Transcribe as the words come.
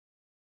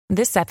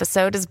This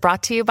episode is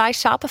brought to you by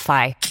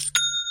Shopify.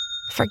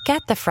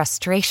 Forget the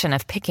frustration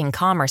of picking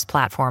commerce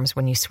platforms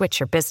when you switch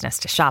your business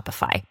to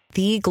Shopify,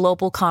 the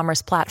global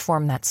commerce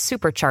platform that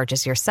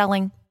supercharges your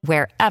selling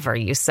wherever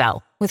you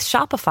sell. With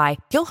Shopify,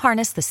 you'll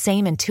harness the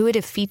same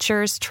intuitive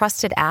features,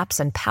 trusted apps,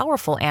 and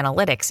powerful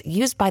analytics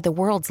used by the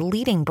world's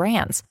leading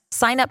brands.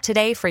 Sign up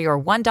today for your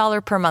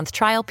 $1 per month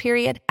trial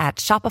period at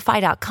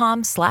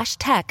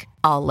shopify.com/tech,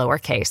 all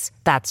lowercase.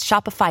 That's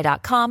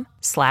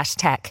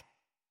shopify.com/tech.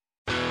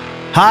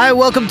 Hi,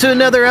 welcome to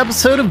another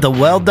episode of the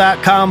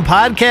Weld.com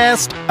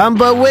podcast. I'm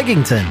Bo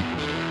Wigington.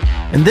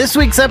 In this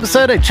week's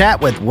episode, I chat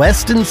with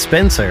Weston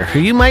Spencer, who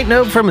you might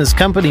know from his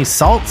company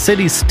Salt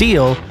City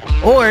Steel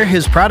or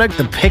his product,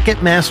 the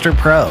Picket Master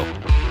Pro.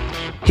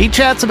 He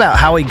chats about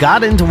how he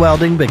got into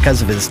welding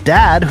because of his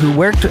dad, who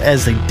worked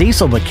as a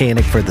diesel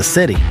mechanic for the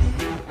city.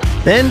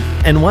 Then,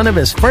 in one of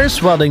his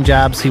first welding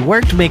jobs, he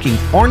worked making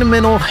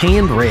ornamental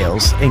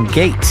handrails and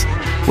gates,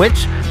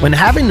 which, when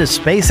having to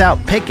space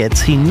out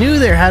pickets, he knew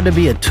there had to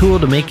be a tool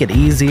to make it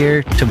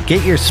easier to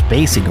get your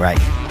spacing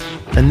right.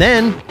 And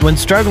then, when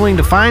struggling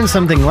to find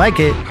something like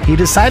it, he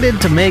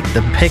decided to make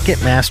the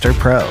Picket Master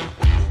Pro.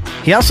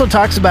 He also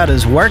talks about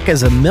his work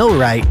as a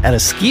millwright at a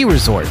ski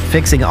resort,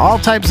 fixing all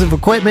types of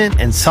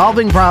equipment and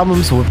solving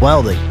problems with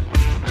welding.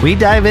 We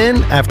dive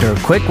in after a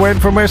quick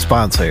word from our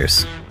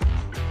sponsors.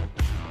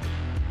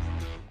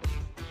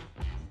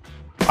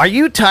 Are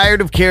you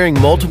tired of carrying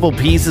multiple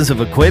pieces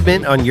of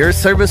equipment on your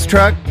service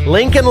truck?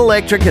 Lincoln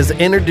Electric has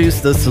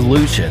introduced the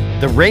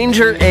solution, the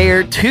Ranger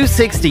Air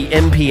 260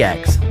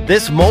 MPX.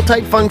 This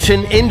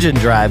multi-function engine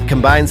drive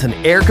combines an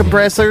air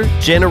compressor,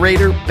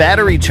 generator,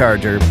 battery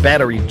charger,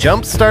 battery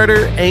jump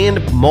starter,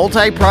 and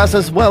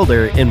multi-process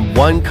welder in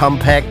one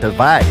compact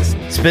device,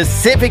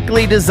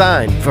 specifically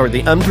designed for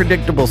the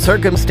unpredictable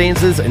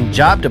circumstances and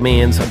job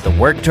demands of the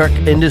work truck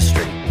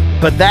industry.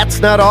 But that's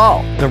not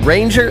all. The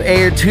Ranger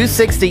Air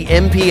 260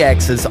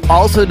 MPX is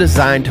also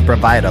designed to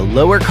provide a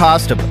lower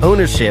cost of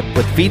ownership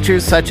with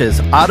features such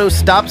as auto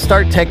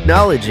stop-start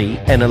technology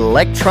and an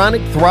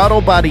electronic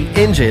throttle body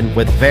engine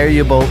with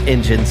variable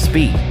engine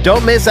speed.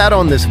 Don't miss out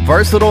on this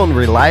versatile and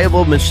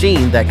reliable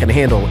machine that can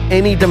handle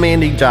any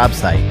demanding job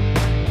site.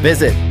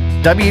 Visit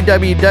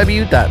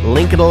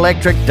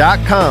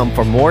www.lincolnelectric.com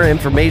for more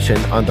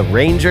information on the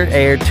Ranger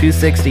Air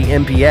 260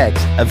 MPX,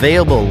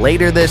 available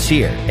later this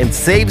year, and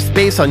save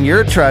space on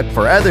your truck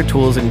for other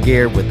tools and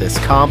gear with this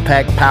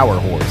compact power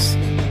horse.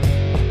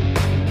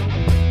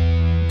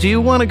 Do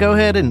you want to go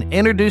ahead and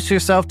introduce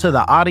yourself to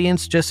the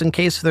audience just in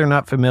case they're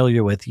not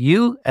familiar with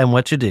you and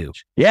what you do?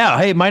 Yeah.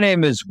 Hey, my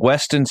name is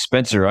Weston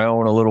Spencer. I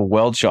own a little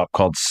weld shop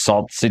called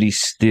Salt City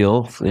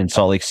Steel in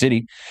Salt Lake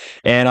City.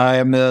 And I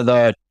am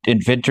the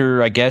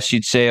inventor, I guess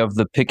you'd say, of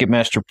the Picket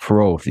Master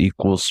Pro, the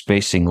equal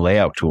spacing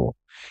layout tool.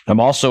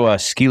 I'm also a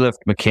ski lift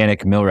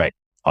mechanic millwright.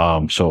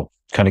 So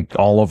kind of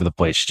all over the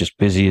place, just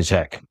busy as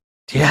heck.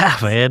 Yeah,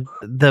 man.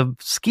 The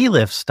ski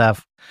lift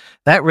stuff,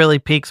 that really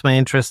piques my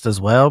interest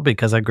as well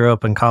because I grew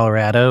up in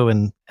Colorado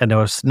and I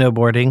was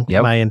snowboarding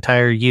my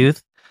entire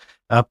youth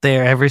up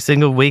there every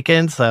single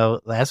weekend.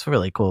 So that's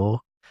really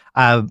cool.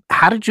 How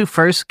did you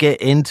first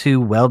get into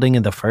welding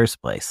in the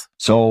first place?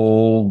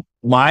 So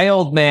my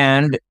old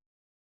man,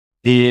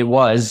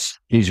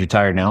 he's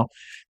retired now,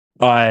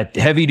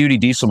 heavy duty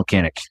diesel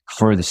mechanic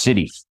for the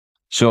city.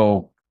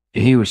 So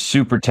he was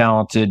super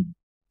talented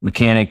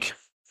mechanic.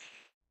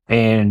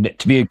 And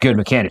to be a good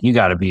mechanic, you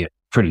got to be a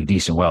pretty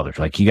decent welder.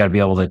 Like, you got to be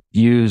able to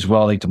use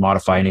welding to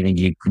modify anything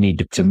you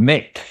need to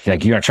make.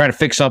 Like, you're trying to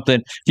fix something,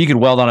 if you could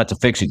weld on it to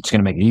fix it, it's going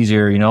to make it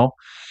easier, you know?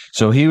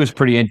 So he was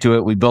pretty into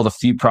it. We built a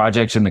few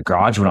projects in the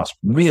garage when I was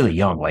really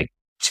young, like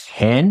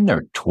 10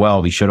 or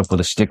 12. He showed up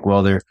with a stick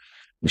welder.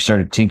 We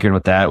started tinkering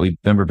with that. We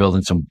remember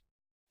building some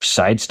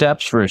side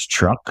steps for his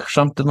truck or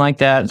something like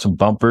that, and some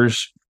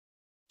bumpers.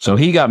 So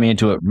he got me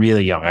into it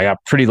really young. I got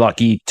pretty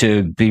lucky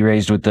to be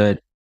raised with the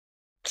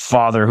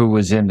father who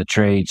was in the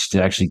trades to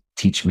actually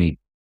teach me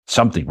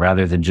something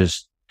rather than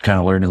just kind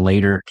of learning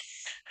later.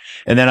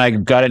 And then I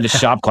got into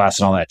shop class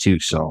and all that too.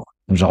 So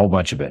there's a whole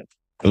bunch of it.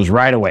 It was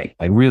right away,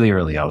 like really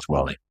early. I was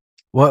welding.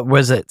 What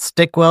was it?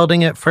 Stick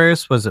welding at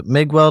first? Was it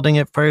MIG welding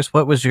at first?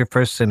 What was your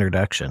first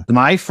introduction?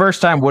 My first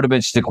time would have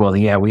been stick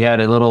welding. Yeah, we had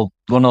one of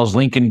those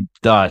Lincoln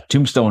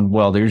tombstone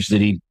welders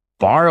that he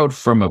borrowed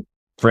from a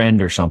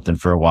friend or something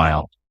for a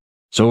while.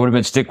 So it would have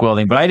been stick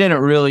welding, but I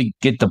didn't really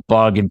get the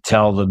bug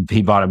until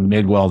he bought a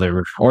MIG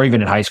welder, or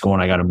even in high school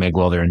when I got a MIG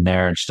welder in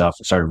there and stuff,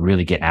 and started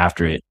really getting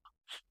after it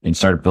and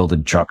started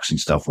building trucks and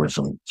stuff with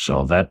them.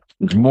 So that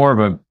was more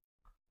of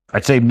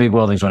I'd say MIG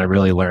welding is when I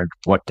really learned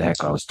what the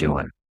heck I was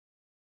doing.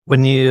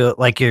 When you,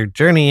 like, your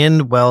journey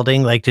in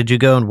welding, like, did you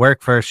go and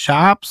work for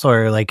shops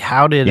or like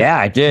I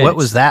did. What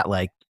was that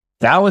like?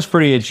 That was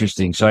pretty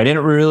interesting. So I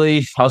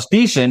was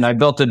decent. I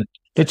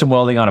did some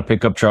welding on a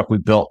pickup truck. We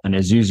built an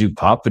Isuzu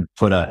Pup and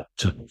put a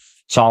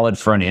solid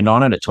front end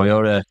on it, a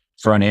Toyota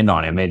front end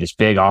on it. Made this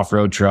big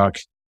off-road truck.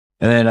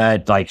 And then I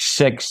had I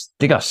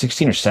think I was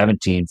 16 or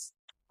 17,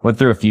 went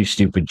through a few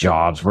stupid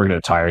jobs, worked at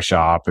a tire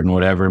shop and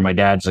whatever. And my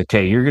dad's like,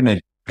 hey, you're going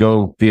to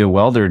go be a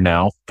welder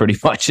now, pretty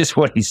much is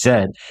what he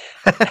said.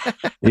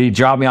 He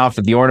dropped me off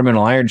at the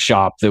ornamental iron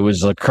shop that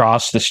was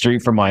across the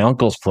street from my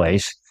uncle's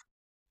place,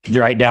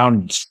 right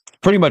down,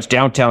 pretty much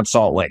downtown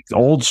Salt Lake,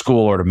 old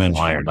school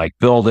ornamental iron, like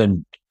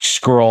building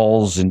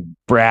scrolls and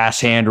brass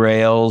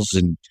handrails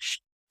and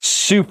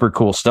super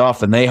cool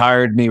stuff. And they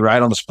hired me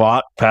right on the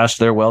spot, passed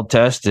their weld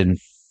test, and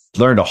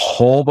learned a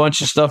whole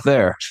bunch of stuff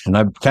there. And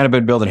I've kind of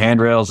been building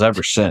handrails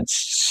ever since.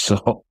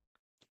 So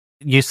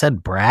you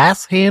said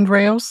brass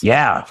handrails?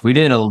 yeah, we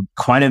did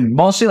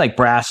mostly like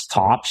brass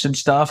tops and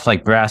stuff,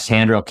 like brass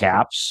handrail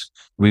caps.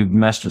 We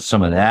messed with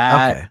some of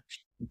that. Okay.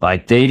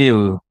 Like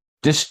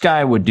this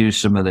guy would do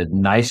some of the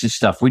nicest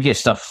stuff. We'd get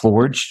stuff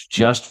forged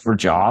just for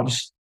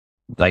jobs.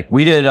 Like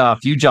we did a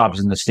few jobs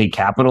in the state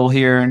capitol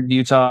here in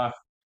Utah.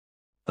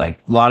 Like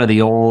a lot of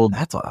the old,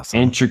 that's awesome,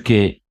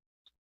 intricate,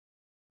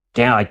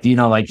 like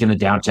in the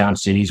downtown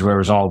cities where it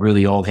was all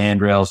really old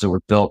handrails that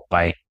were built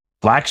by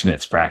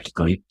blacksmiths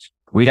practically.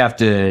 We'd have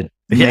to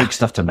make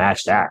stuff to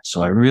match that.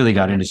 So I really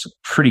got into some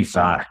pretty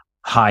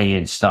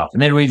high-end stuff.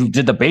 And then we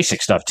did the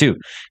basic stuff too.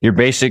 Your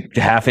basic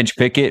half-inch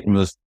picket and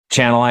with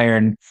channel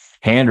iron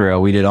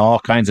handrail. We did all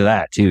kinds of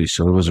that too.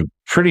 So it was a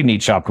pretty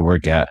neat shop to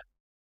work at.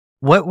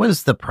 What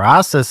was the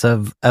process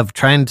of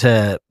trying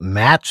to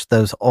match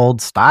those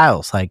old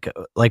styles? Like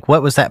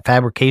what was that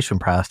fabrication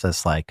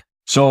process like?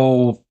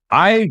 So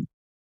I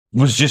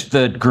was just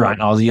the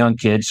grunt. I was a young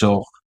kid,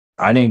 so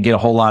I didn't get a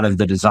whole lot of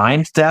the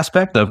design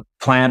aspect. Their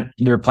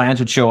plans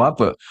would show up,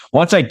 but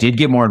once I did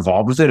get more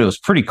involved with it, it was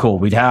pretty cool.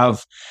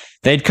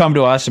 They'd come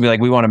to us and be like,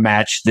 we want to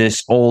match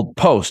this old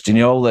post. And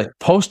the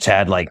post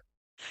had like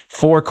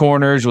 4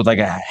 corners with like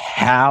a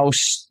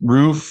house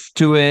roof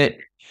to it.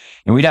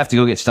 And we'd have to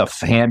go get stuff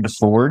hand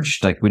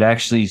forged. Like we'd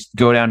actually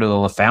go down to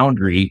the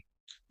foundry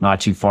not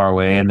too far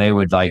away, and they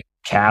would like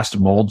cast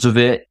molds of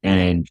it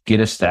and get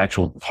us the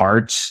actual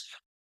parts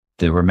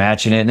that were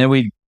matching it. And then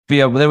we'd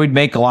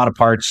make a lot of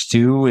parts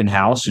too in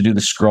house to do the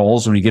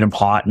scrolls when we get them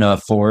hot in a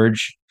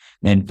forge,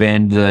 and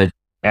bend the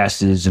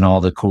S's and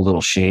all the cool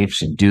little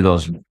shapes and do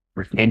those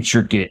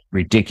intricate,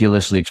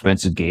 ridiculously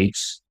expensive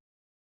gates.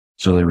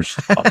 So there was,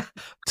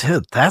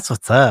 dude, that's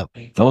what's up.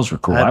 Those were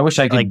cool. I wish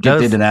I could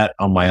get into that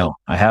on my own.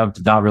 I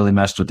have not really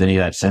messed with any of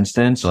that since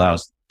then. So that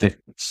was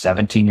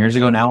 17 years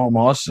ago now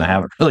almost. And I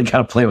haven't really got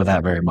to play with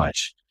that very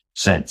much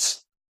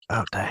since.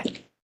 Oh, dang.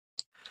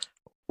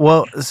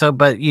 Well,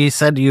 but you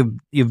said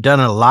you've done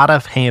a lot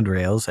of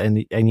handrails,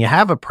 and you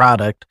have a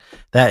product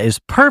that is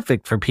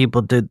perfect for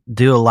people to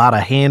do a lot of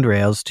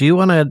handrails. Do you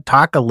want to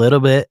talk a little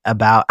bit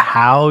about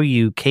how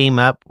you came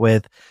up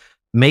with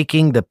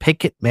making the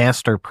Picket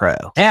Master Pro?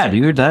 Yeah,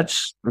 dude,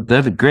 that's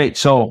great.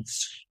 So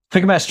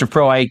Picket Master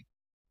Pro, at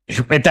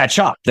that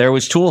shop, there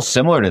was tools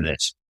similar to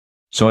this.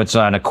 So it's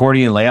an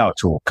accordion layout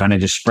tool, kind of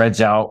just spreads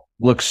out,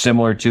 looks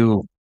similar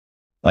to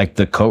like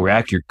the coat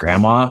rack your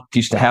grandma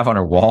used to have on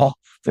her wall.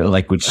 That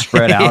like would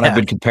spread out. I've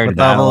been compared to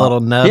that. All the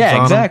little nubs.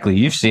 Yeah, exactly.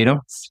 You've seen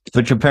them.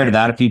 Been compared to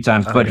that a few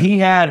times. But he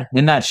had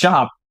in that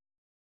shop,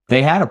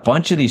 they had a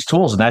bunch of these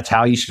tools, and that's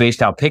how you spaced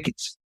out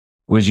pickets.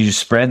 Was you just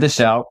spread this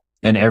out,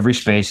 and every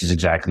space is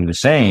exactly the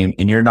same,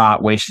 and you're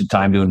not wasting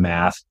time doing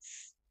math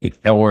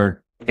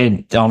or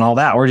on all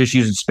that, or just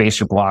using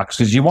spacer blocks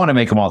because you want to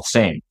make them all the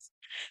same.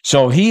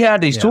 So he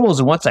had these tools,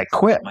 and once I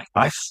quit,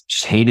 I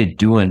just hated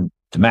doing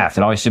the math.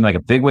 It always seemed like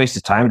a big waste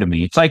of time to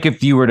me. It's like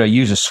if you were to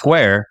use a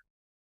square,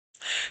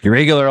 your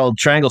regular old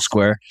triangle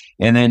square,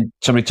 and then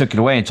somebody took it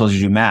away and told you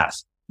to do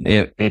math.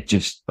 It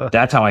just,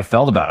 that's how I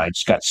felt about it. I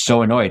just got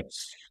so annoyed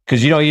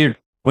because,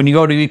 when you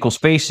go to equal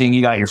spacing,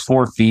 you got your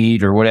 4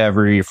 feet or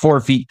whatever, your 4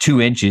 feet, 2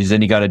 inches,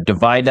 then you got to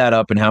divide that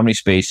up in how many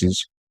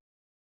spaces.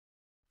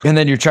 And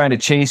then you're trying to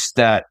chase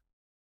that,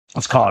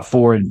 let's call it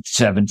 4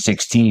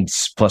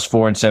 7/16 plus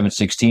 4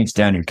 7/16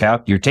 down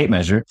your tape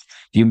measure.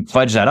 If you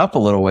fudge that up a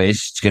little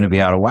ways, it's going to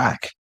be out of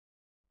whack.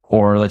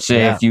 Or let's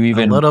say if you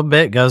even... a little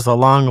bit goes a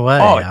long way.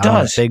 Oh, it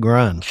does. Big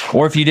run.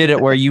 Or if you did it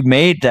where you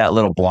made that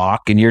little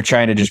block and you're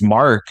trying to just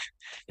mark,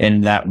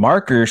 and that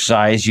marker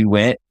size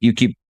you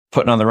keep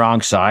putting on the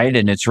wrong side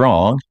and it's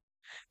wrong.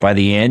 By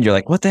the end, you're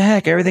like, what the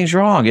heck? Everything's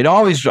wrong. I'd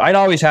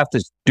always have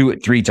to do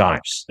it 3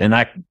 times. And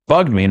that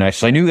bugged me. And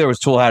I knew there was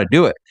a tool how to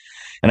do it.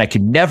 And I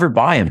could never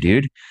buy them,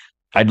 dude.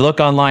 I'd look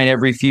online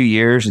every few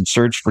years and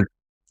search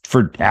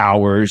for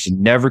hours and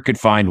never could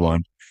find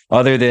one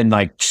other than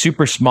like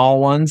super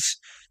small ones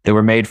that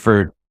were made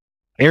for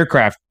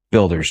aircraft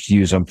builders to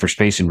use them for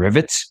spacing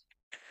rivets.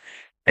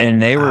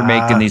 And they were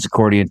making these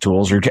accordion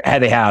tools, or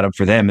they had them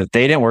for them. If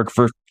they didn't work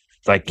for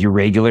like your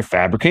regular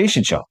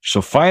fabrication shop.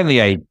 So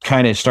finally I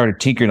kind of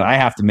started tinkering. I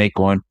have to make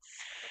one.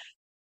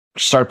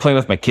 Started playing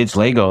with my kids'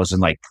 Legos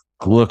and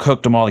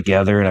hooked them all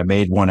together, and I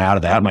made one out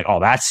of that. I'm like, oh,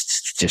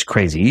 that's just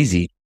crazy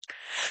easy.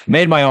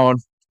 Made my own,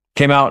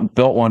 came out and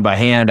built one by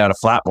hand out of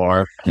flat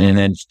bar, and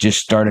then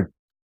just started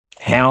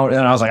and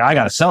I was like, I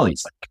got to sell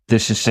these. Like,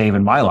 this is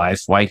saving my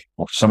life. Why?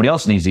 Well, somebody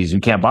else needs these. We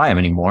can't buy them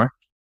anymore.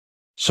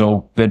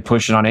 So been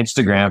pushing on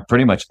Instagram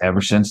pretty much ever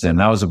since then.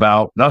 That was in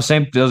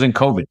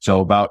COVID.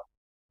 So about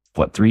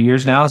 3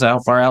 years now? Is that how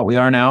far out we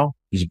are now?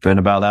 It's been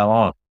about that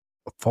long.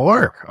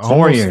 4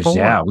 years. 4.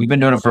 Yeah, we've been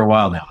doing it for a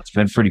while now. It's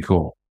been pretty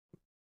cool.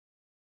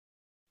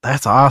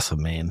 That's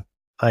awesome, man.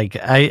 Like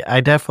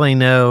I definitely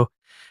know.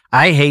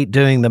 I hate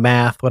doing the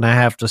math when I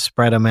have to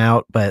spread them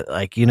out, but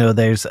like,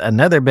 there's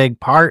another big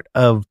part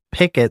of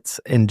pickets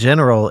in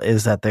general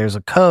is that there's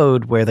a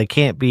code where they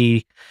can't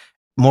be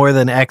more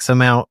than X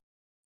amount.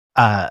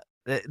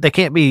 They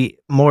can't be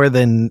more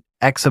than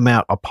X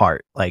amount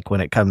apart. Like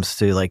when it comes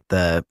to like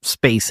the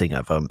spacing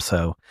of them.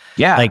 So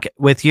yeah, like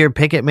with your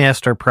Picket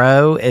Master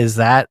Pro, is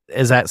that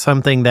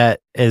something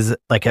that is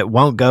like, it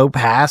won't go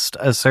past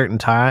a certain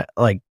time,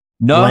 like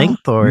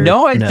length or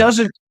no, it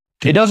doesn't.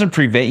 It doesn't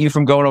prevent you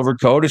from going over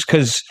code. It's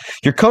because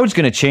your code's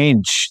going to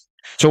change.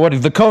 So what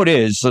the code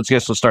is,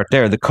 let's start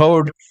there. The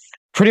code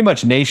pretty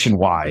much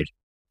nationwide,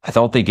 I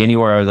don't think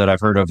anywhere that I've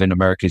heard of in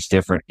America is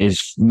different,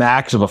 is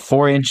max of a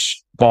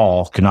 4-inch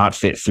ball cannot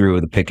fit through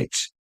the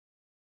pickets.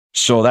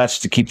 So that's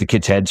to keep the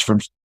kids' heads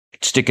from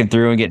sticking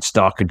through and getting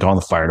stuck and calling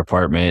the fire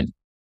department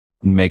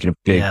and making a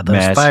big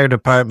mess. Those fire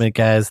department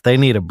guys, they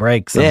need a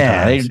break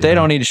sometimes. Yeah, they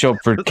don't need to show up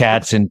for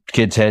cats and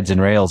kids' heads and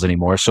rails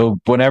anymore. So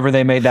whenever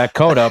they made that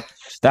code up,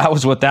 that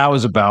was what that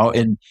was about.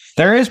 And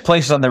there is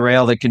places on the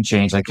rail that can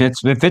change. Like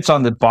if it's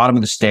on the bottom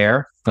of the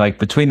stair, like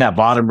between that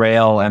bottom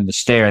rail and the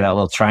stair, that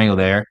little triangle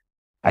there,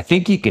 I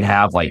think you can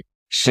have like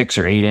 6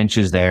 or 8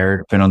 inches there,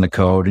 depending on the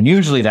code. And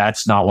usually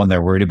that's not one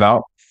they're worried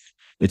about.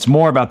 It's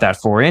more about that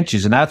 4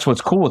 inches. And that's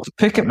what's cool with the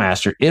Picket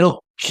Master.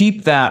 It'll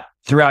keep that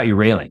throughout your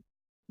railing.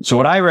 So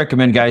what I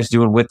recommend guys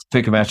doing with the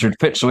Picket Master,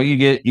 so you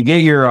get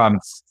your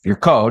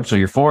code, so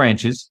your 4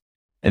 inches.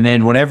 And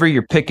then whatever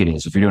your picket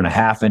is, if you're doing a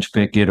 1/2-inch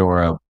picket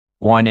or a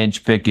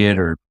 1-inch picket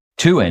or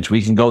 2-inch,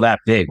 we can go that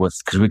big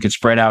because we could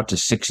spread out to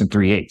 6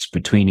 3/8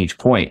 between each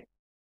point.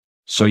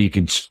 So you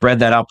can spread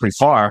that out pretty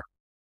far.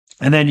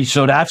 And then,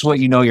 so that's what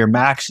your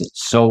max is.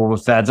 So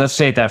with that, let's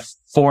say that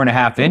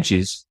 4.5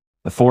 inches,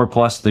 the 4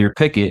 plus your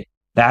picket,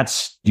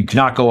 you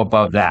cannot go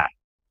above that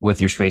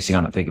with your spacing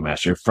on the Picket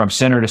Master from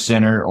center to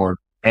center or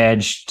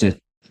edge to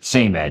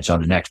same edge on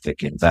the next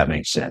picket, if that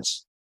makes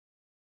sense.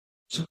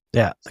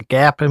 Yeah, the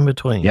gap in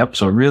between. Yep.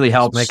 So it really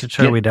helps making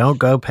sure we don't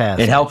go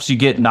past it. It helps you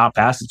get not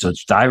past it.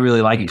 So I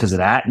really like it because of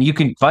that. And you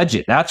can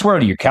budget. That's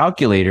where your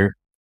calculator,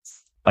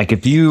 like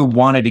if you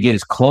wanted to get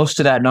as close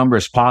to that number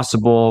as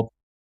possible,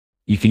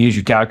 you can use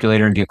your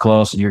calculator and get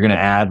close, and you're going to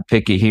add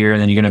picket here,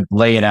 and then you're going to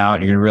lay it out,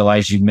 and you're going to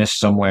realize you missed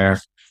somewhere.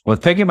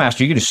 With Picket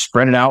Master, you can just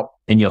spread it out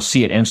and you'll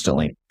see it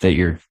instantly that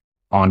you're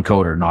on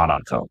code or not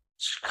on code.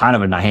 It's kind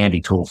of a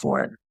handy tool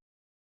for it.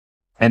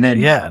 And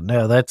then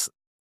that's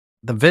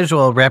the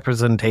visual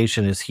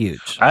representation is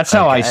huge. That's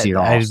how I see it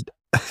all.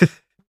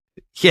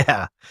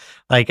 Yeah.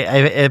 Like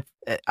if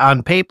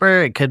on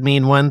paper it could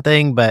mean one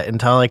thing, but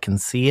until I can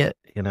see it,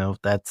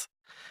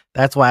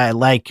 that's why I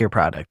like your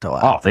product a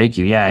lot. Oh, thank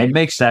you. Yeah, it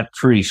makes that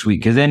pretty sweet.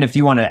 Because then if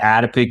you want to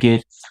add a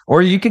picket,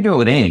 or you can do it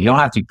with anything. You don't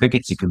have to be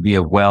pickets. It could be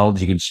a weld.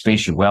 You can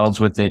space your welds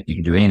with it. You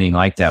can do anything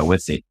like that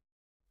with it.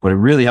 But it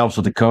really helps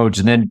with the codes.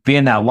 And then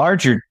being that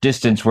larger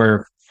distance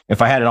where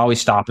if I had it always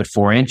stop at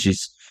 4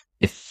 inches,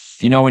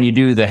 when you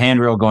do the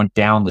handrail going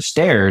down the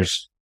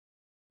stairs,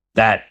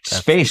 that's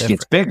space different.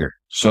 Gets bigger.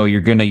 So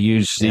you're going to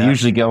use, it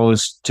usually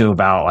goes to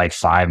about like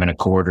 5 1/4,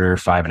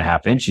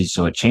 5.5 inches.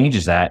 So it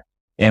changes that.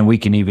 And we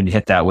can even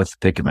hit that with the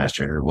Picket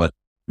Master. What's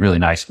really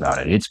nice about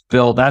it. It's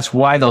built. That's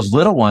why those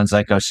little ones,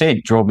 like I was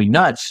saying, drove me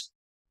nuts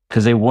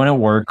because they wouldn't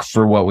work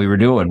for what we were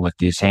doing with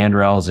these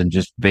handrails and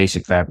just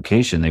basic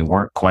fabrication. They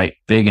weren't quite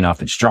big enough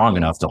and strong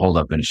enough to hold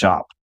up in a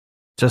shop.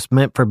 Just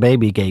meant for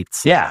baby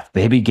gates. Yeah,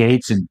 baby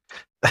gates. And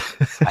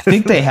I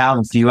think they have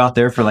a few out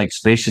there for like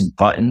spacing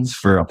buttons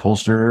for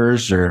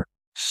upholsterers or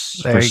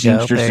for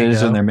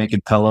seamstresses, and they're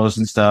making pillows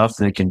and stuff.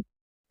 And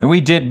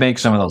we did make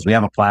some of those. We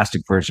have a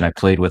plastic version I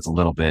played with a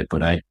little bit,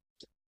 but I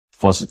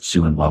wasn't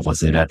too in love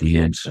with it at the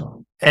end.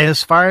 So, and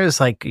as far as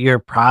like your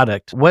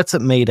product, what's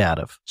it made out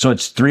of? So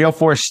it's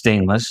 304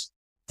 stainless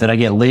that I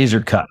get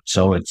laser cut.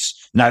 So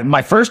it's now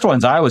my first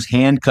ones. I was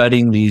hand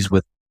cutting these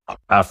with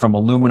from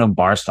aluminum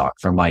bar stock,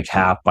 from like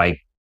 1/2 by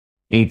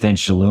 1/8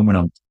 inch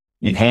aluminum,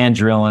 and hand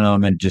drilling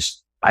them,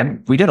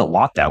 and we did a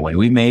lot that way.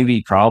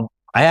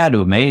 I had to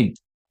have made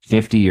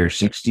 50 or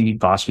 60,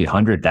 possibly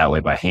 100 that way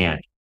by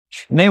hand.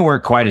 And they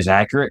weren't quite as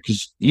accurate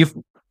because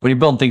when you're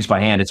building things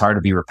by hand, it's hard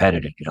to be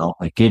repetitive,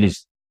 like it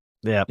is.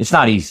 Yeah. It's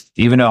not easy.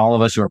 Even though all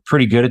of us who are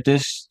pretty good at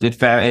this, did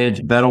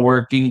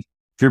metalworking,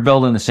 if you're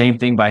building the same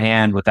thing by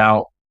hand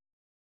without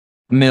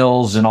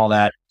mills and all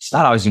that, it's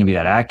not always going to be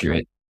that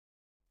accurate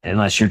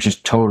unless you're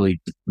just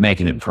totally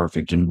making it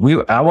perfect. And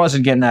I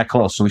wasn't getting that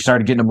close. So we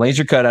started getting them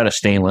laser cut out of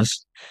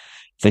stainless.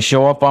 They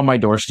show up on my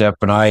doorstep,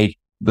 and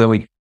then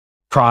we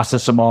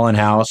process them all in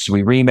house.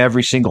 We ream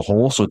every single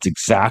hole so it's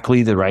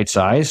exactly the right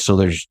size.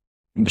 So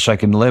I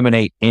can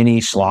eliminate any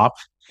slop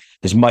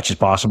as much as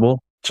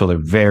possible. So they're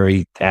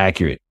very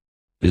accurate,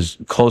 as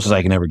close as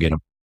I can ever get them.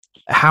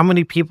 How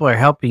many people are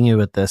helping you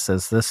with this?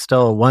 Is this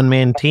still a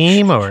one-man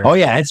team, or? Oh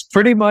yeah, it's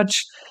pretty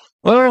much.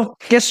 Well,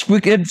 I guess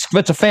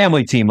it's a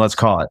family team. Let's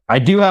call it. I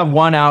do have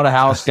one out of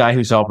house guy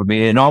who's helping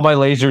me, and all my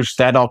lasers,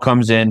 that all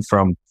comes in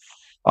from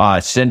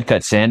Send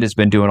Cut Send has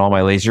been doing all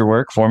my laser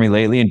work for me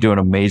lately and doing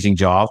an amazing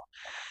job.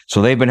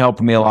 So they've been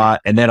helping me a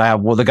lot. And then I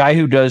have, the guy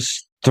who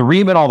does the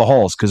reaming all the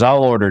holes, because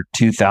I'll order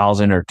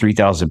 2,000 or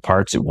 3,000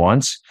 parts at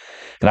once.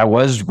 And I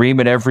was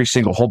reaming every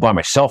single hole by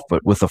myself,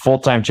 but with a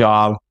full-time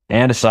job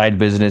and a side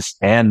business,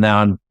 and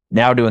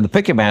now doing the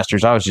Picket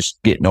Masters, I was just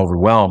getting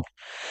overwhelmed.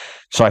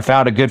 So I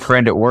found a good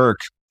friend at work,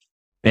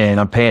 and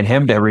I'm paying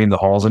him to ream the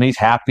holes, and he's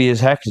happy as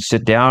heck to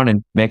sit down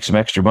and make some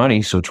extra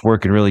money. So it's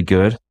working really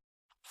good.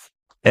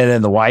 And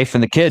then the wife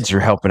and the kids are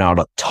helping out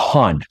a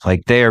ton.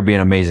 Like, they are being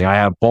amazing. I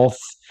have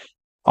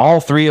all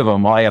three of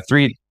them. I have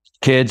three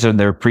kids, and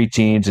they're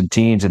preteens and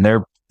teens, and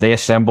they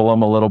assemble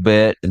them a little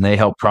bit, and they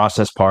help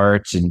process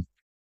parts, and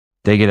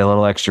they get a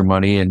little extra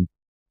money. And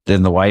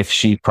then the wife,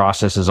 she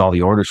processes all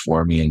the orders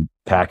for me and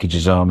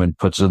packages them and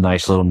puts a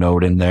nice little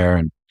note in there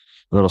and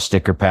a little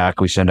sticker pack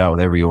we send out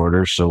with every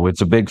order. So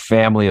it's a big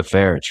family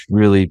affair.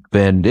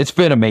 It's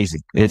been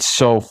amazing. It's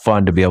so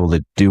fun to be able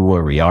to do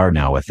where we are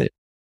now with it.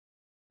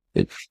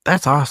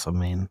 That's awesome,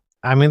 man.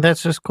 I mean,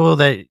 that's just cool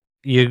that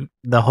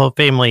the whole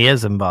family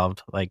is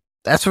involved. Like,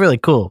 that's really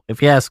cool,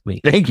 if you ask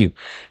me. Thank you.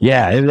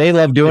 Yeah, they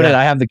love doing it.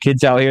 I have the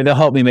kids out here. They'll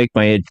help me make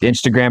my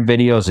Instagram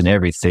videos and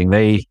everything.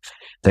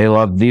 They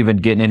love even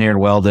getting in here and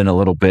welding a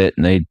little bit,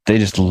 and they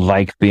just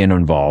like being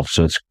involved.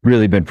 So it's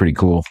really been pretty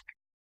cool.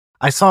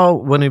 I saw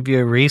one of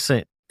your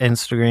recent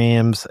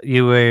Instagrams.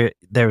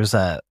 There was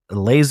a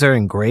laser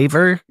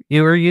engraver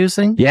you were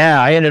using. Yeah,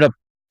 I ended up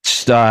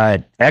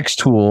X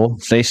Tool.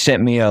 They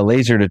sent me a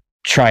laser to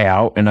try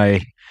out, and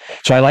I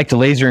like to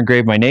laser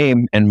engrave my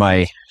name and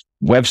my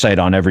website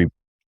on every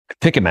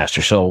Picket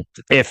Master. So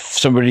if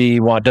somebody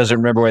doesn't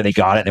remember where they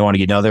got it, they want to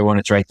get another one,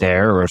 it's right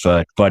there. Or if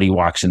a buddy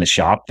walks in the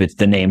shop,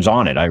 the name's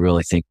on it. I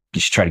really think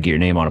you should try to get your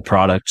name on a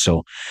product.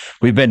 So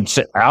we've been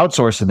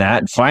outsourcing that,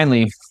 and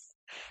finally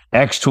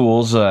X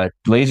Tools,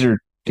 laser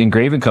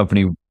engraving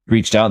company,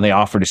 reached out and they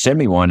offered to send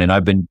me one, and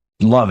I've been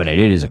loving it.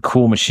 It is a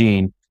cool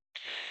machine.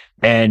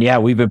 And yeah,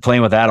 we've been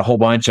playing with that a whole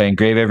bunch. I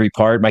engrave every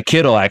part. My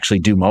kid will actually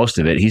do most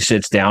of it. He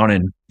sits down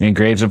and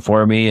engraves them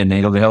for me, and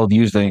he'll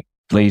use the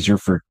laser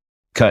for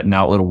cutting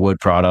out little wood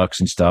products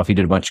and stuff. He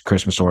did a bunch of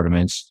Christmas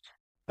ornaments.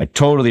 I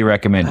totally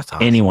recommend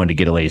anyone to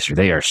get a laser.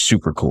 They are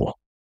super cool.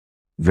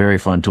 Very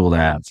fun tool to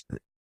have.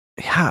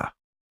 Yeah.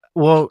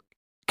 Well,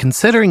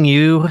 considering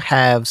you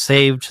have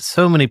saved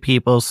so many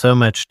people so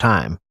much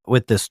time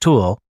with this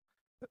tool,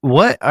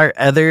 what are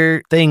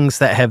other things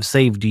that have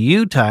saved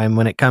you time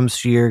when it comes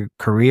to your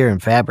career in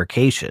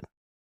fabrication?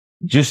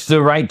 Just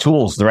the right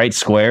tools, the right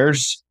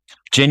squares.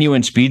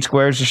 Genuine speed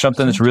squares are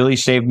something that's really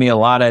saved me a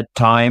lot of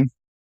time.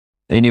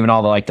 And even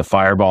all the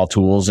Fireball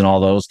tools and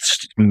all those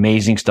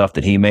amazing stuff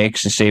that he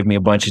makes has saved me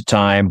a bunch of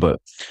time. But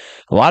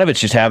a lot of it's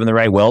just having the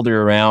right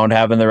welder around,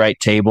 having the right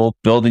table,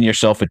 building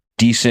yourself a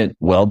decent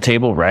weld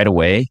table right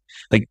away.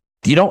 Like,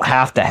 you don't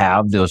have to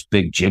have those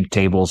big jig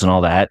tables and all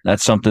that.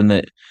 That's something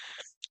that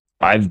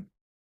I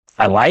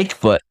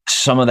like, but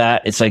some of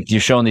that, it's like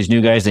you're showing these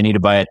new guys they need to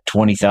buy a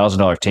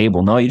 $20,000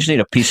 table. No, you just need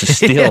a piece of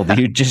steel.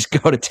 You just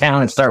go to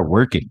town and start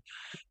working.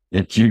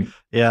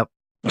 Yep.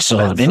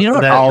 So then you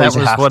don't always that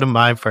was have one of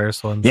my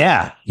first ones.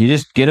 Yeah, you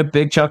just get a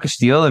big chunk of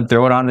steel and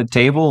throw it on the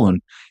table, and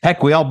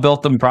heck, we all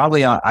built them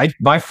probably on.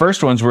 My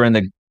first ones were in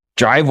the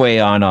driveway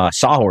on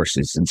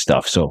sawhorses and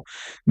stuff. So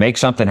make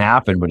something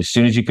happen. But as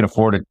soon as you can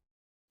afford a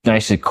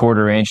nice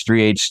 1/4 inch,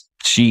 3/8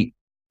 sheet,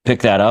 pick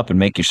that up and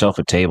make yourself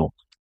a table.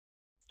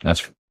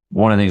 That's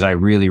one of the things I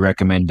really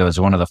recommend. As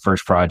one of the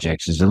first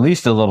projects is at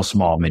least a little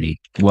small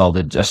mini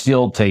welded a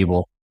steel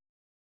table.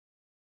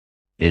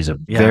 Is a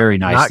very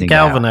nice thing. Not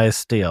galvanized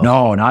steel.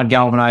 No, not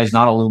galvanized,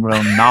 not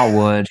aluminum, not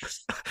wood.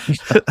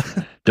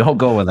 Don't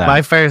go with that.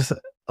 My first,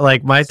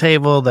 my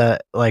table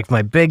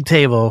my big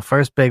table,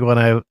 first big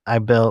one I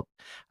built,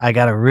 I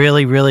got a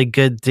really, really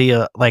good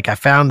deal. I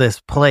found this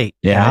plate.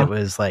 Yeah. And it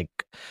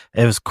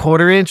was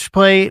 1/4 inch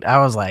plate. I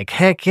was like,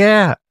 heck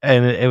yeah.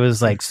 And it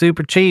was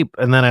super cheap.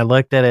 And then I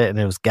looked at it and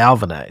it was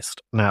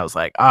galvanized. And I was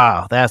like,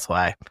 oh, that's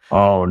why.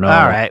 Oh, no.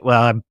 All right.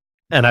 Well,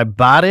 I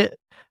bought it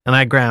and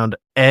I ground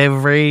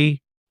every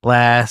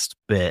last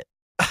bit.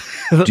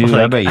 Dude,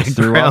 I bet you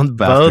threw up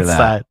both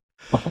after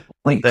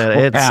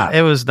sides.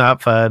 It was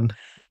not fun,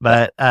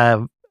 but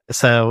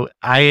so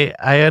I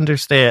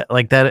understand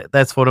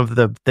that's one of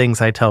the things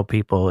I tell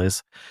people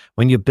is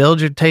when you build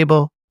your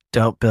table,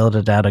 don't build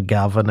it out of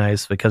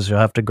galvanized because you'll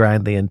have to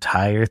grind the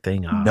entire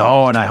thing off.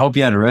 No, and I hope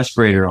you had a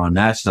respirator on.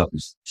 That stuff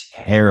is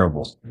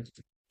terrible.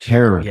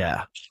 Terrible.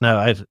 Yeah. No,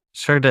 I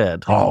sure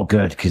did. Oh,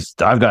 good, because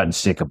I've gotten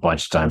sick a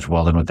bunch of times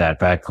welding with that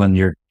back when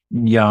you're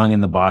young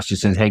and the boss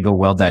just says, hey, go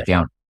weld that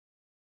down.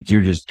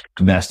 You're just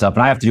messed up.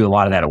 And I have to do a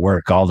lot of that at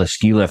work. All the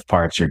ski lift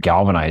parts are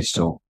galvanized.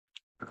 So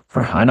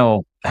I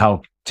know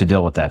how to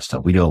deal with that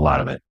stuff. We do a lot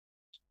of it.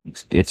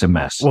 It's a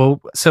mess. Well,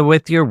 so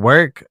with your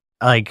work,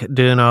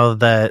 doing all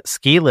the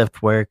ski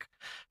lift work,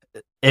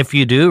 if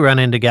you do run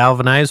into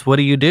galvanized, what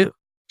do you do?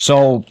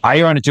 So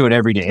I run into it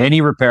every day.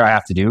 Any repair I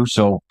have to do.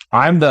 So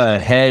I'm the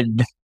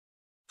head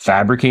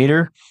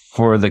fabricator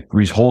for the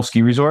whole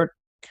ski resort.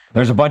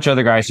 There's a bunch of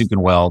other guys who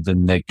can weld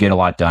and they get a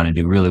lot done and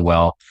do really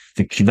well.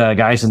 The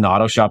guys in the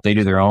auto shop, they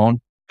do their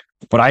own,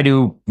 but I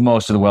do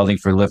most of the welding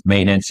for lift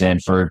maintenance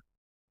and for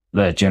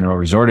the general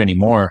resort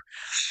anymore.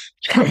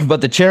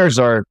 But the chairs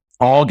are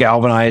all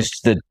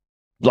galvanized.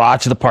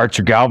 Lots of the parts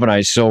are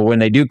galvanized. So when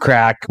they do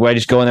crack, I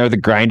just go in there with a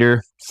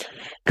grinder,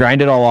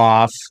 grind it all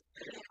off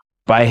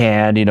by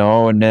hand,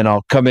 and then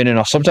I'll come in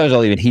and sometimes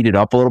I'll even heat it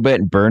up a little bit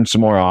and burn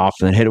some more off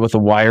and then hit it with a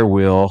wire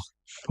wheel.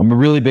 I'm a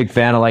really big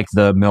fan of like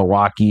the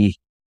Milwaukee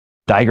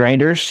die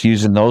grinders,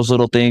 using those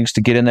little things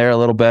to get in there a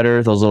little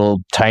better. Those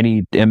little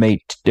tiny M8,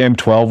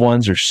 M12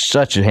 ones are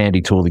such a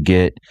handy tool to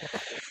get.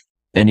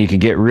 And you can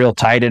get real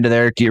tight into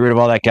there, get rid of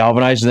all that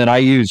galvanized. And then I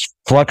use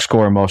flux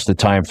core most of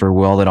the time for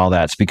welding all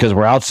that. It's because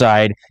we're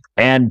outside,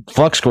 and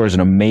flux core is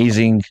an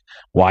amazing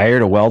wire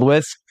to weld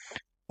with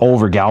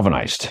over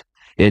galvanized.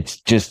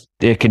 It's just,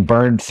 it can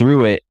burn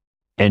through it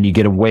and you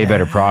get a way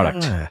better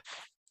product.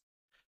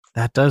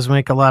 That does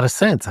make a lot of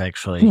sense,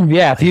 actually.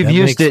 Yeah, if you've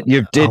used it,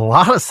 a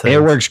lot of sense.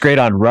 It works great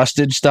on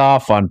rusted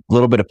stuff, on a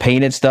little bit of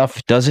painted stuff.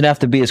 It doesn't have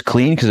to be as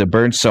clean because it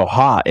burns so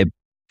hot. It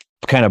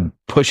kind of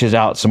pushes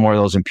out some more of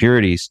those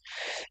impurities,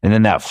 and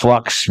then that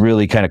flux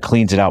really kind of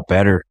cleans it out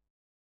better.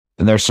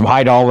 And there's some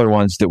high dollar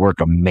ones that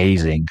work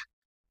amazing.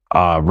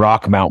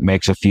 Rock Mount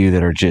makes a few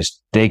that are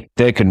just they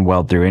can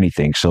weld through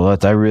anything. So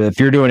if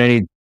you're doing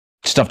any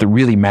stuff that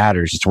really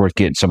matters, it's worth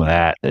getting some of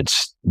that.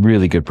 It's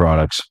really good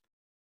products.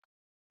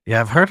 Yeah,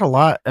 I've heard a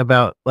lot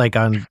about, like,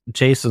 on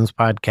Jason's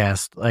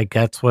podcast, like,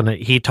 that's when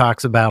he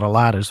talks about a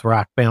lot is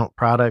Rock Mount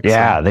products.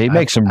 Yeah, they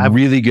make some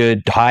really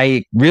good,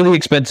 really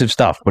expensive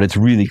stuff, but it's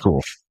really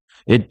cool.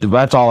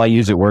 That's all I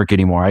use at work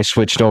anymore. I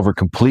switched over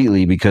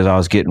completely because I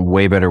was getting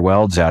way better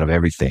welds out of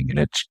everything.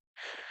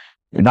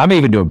 And I'm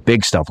even doing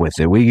big stuff with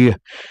it.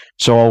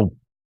 So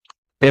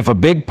if a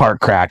big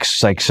part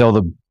cracks, like, so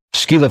the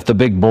ski lift, the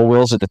big bull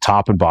wheels at the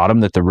top and bottom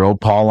that the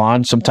rope haul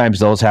on, sometimes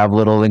those have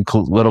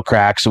little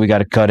cracks, so we got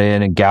to cut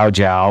in and gouge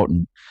out,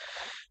 and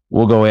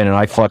we'll go in and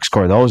I flux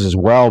core those as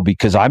well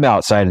because I'm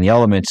outside in the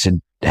elements,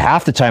 and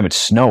half the time it's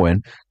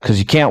snowing because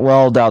you can't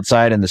weld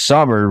outside in the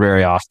summer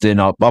very often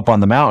up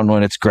on the mountain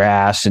when it's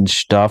grass and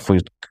stuff.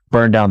 We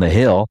burn down the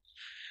hill.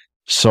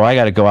 So I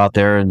got to go out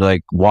there and,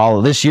 like, while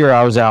this year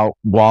I was out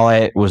while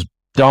it was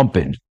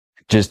dumping,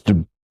 just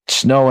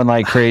snowing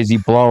like crazy,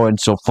 blowing.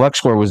 So flux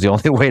core was the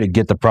only way to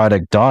get the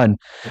product done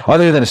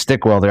other than a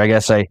stick welder. I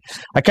guess I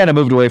kind of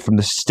moved away from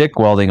the stick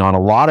welding on a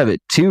lot of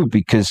it too,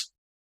 because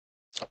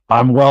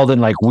I'm welding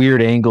like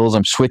weird angles.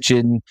 I'm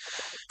switching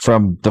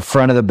from the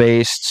front of the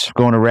base,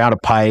 going around a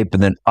pipe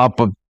and then up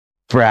a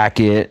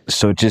bracket.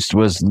 So it just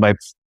wasn't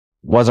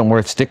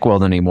worth stick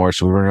welding anymore.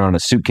 So we were on a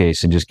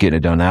suitcase and just getting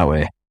it done that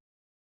way.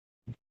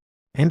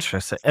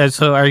 Interesting.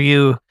 So are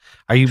you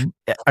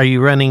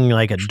running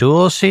like a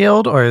dual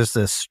shield, or is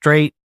this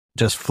straight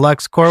just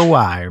flux core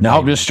wire?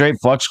 No, just straight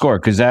flux core,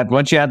 because that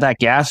once you add that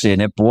gas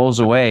in, it blows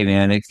away,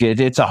 man.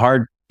 It's a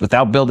hard,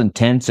 without building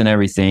tents and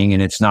everything,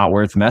 and it's not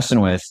worth messing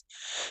with.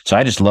 So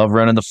I just love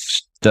running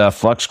the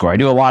flux core. I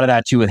do a lot of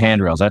that too with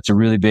handrails. That's a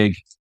really big,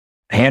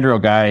 handrail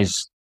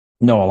guys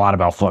know a lot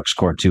about flux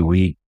core too.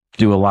 We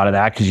do a lot of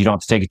that because you don't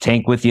have to take a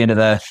tank with you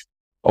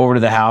over to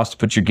the house to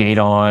put your gate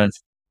on.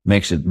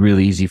 Makes it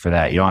really easy for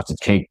that. You don't have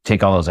to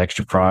take all those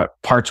extra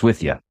parts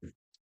with you.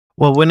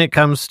 Well, when it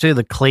comes to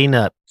the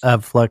cleanup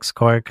of flux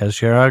core,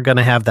 because you're going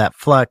to have that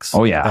flux.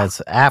 Oh yeah,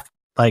 that's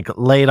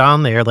laid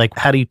on there. Like,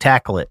 how do you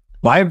tackle it?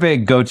 My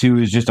big go-to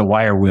is just a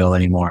wire wheel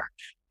anymore.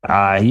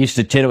 I used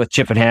to hit it with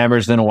chip and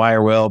hammers, then a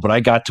wire wheel, but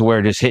I got to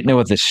where just hitting it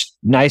with this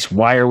nice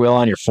wire wheel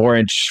on your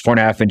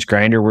 4.5 inch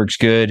grinder works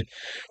good,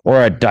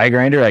 or a die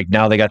grinder. Like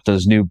now they got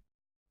those new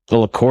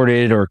little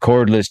corded or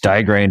cordless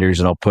die grinders,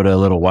 and I'll put a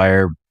little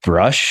wire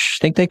brush,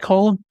 I think they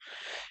call them,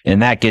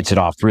 and that gets it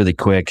off really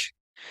quick.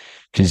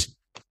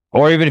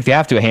 Or even if you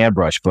have to, a hand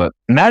brush.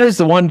 And that is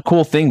the one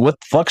cool thing with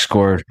flux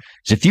core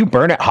is if you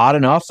burn it hot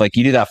enough, like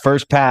you do that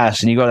first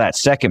pass and you go to that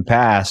second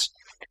pass,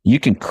 you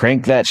can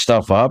crank that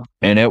stuff up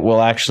and it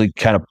will actually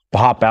kind of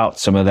pop out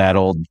some of that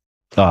old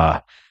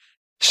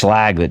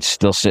slag that's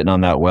still sitting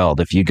on that weld.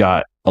 If you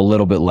got a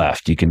little bit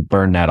left, you can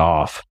burn that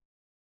off.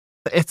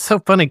 It's so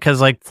funny because,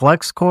 like,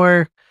 flux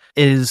core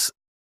is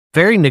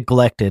very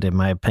neglected, in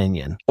my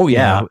opinion. Oh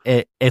yeah,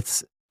 it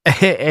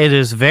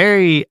is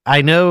very.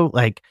 I know,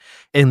 like,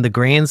 in the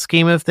grand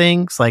scheme of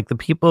things, like the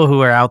people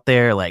who are out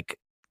there, like,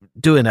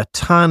 doing a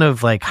ton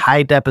of like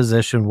high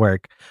deposition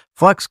work,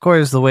 flux core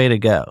is the way to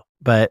go.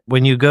 But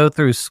when you go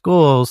through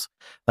schools,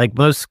 like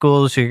most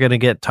schools, you're going to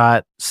get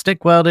taught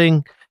stick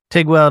welding,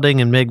 TIG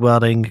welding, and MIG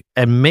welding,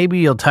 and maybe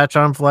you'll touch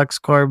on flux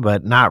core,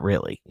 but not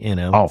really.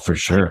 Oh, for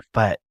sure.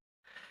 But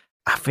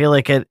I feel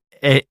like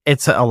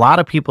it's a lot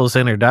of people's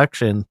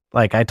introduction.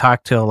 Like, I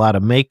talk to a lot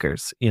of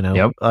makers,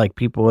 Yep. like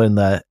people in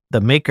the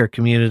maker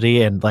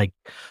community, and like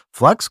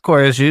flux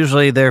core is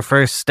usually their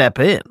first step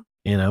in,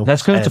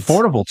 That's because it's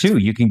affordable too.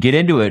 You can get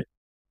into it.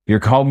 Your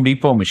Home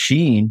Depot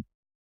machine,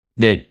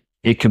 that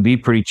it can be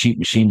pretty cheap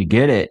machine to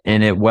get it,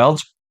 and it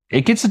welds.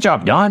 It gets the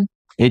job done.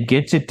 It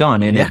gets it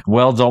done, and It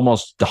welds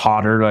almost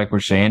hotter, like we're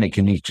saying. It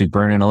can actually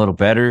burn in a little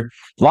better.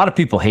 A lot of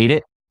people hate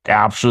it.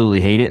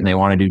 absolutely hate it and they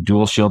want to do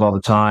dual shield all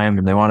the time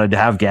and they wanted to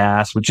have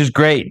gas, which is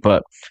great,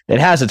 but it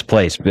has its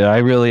place. But I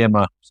really am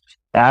a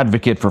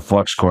advocate for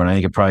flux core, and I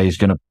think it probably is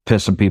going to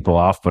piss some people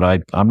off,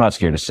 but I'm not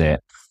scared to say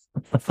it.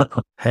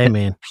 Hey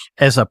man,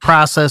 it's a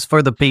process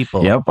for the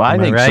people. Yep, I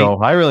think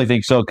so. I really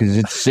think so, because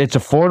it's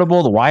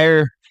affordable. The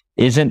wire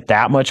isn't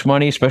that much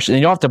money, especially,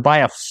 and you don't have to buy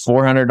a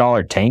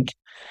 $400 tank.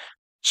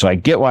 So I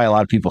get why a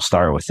lot of people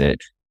start with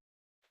it.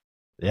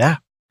 Yeah.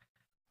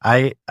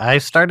 I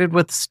started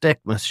with stick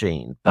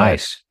machine.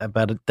 Nice.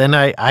 But then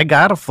I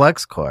got a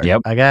flux core.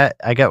 Yep. I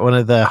got one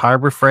of the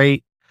Harbor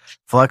Freight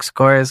flux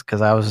cores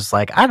because I was just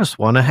like, I just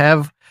want to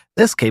have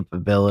this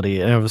capability.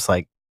 And it was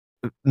like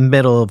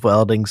middle of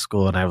welding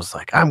school. And I was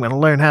like, I'm going to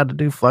learn how to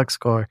do flux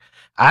core.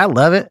 I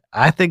love it.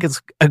 I think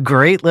it's a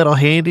great little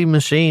handy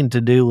machine to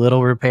do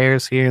little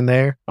repairs here and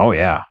there. Oh,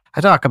 yeah.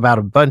 I talk about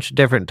a bunch of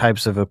different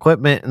types of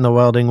equipment in the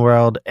welding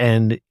world.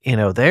 And,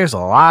 there's a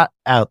lot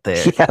out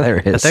there. Yeah, there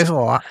is. But there's a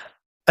lot.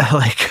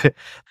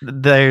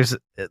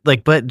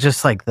 But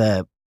just like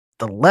the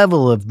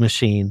level of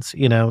machines,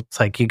 it's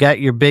like you got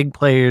your big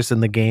players in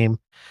the game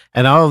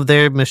and all of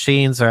their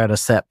machines are at a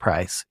set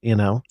price,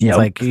 It's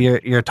like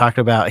you're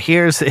talking about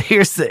here's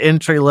the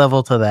entry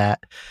level to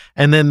that.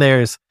 And then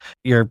there's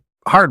your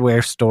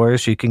hardware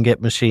stores. You can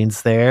get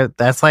machines there.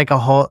 That's like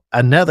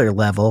another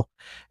level.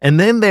 And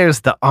then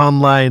there's the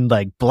online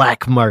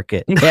black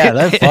market. Yeah,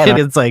 that's fun. And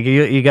it's like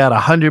you got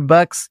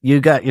 $100, you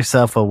got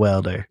yourself a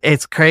welder.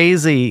 It's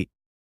crazy.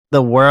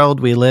 The world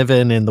we live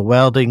in the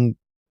welding,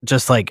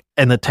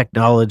 and the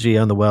technology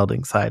on the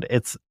welding side,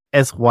 it's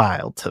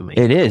wild to me.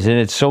 It is, and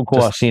it's so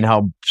cool. I've seen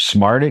how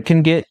smart it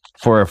can get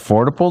for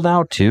affordable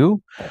now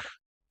too.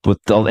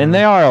 And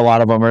they are, a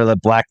lot of them are the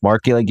black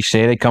market, like you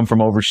say. They come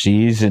from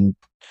overseas,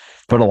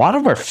 but a lot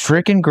of them are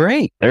freaking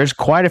great. There's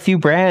quite a few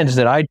brands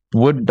that I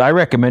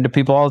recommend to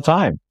people all the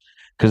time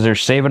because they're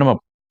saving them a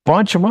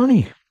bunch of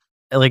money.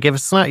 Like if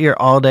it's not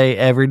your all day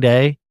every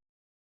day,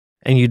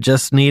 and you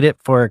just need it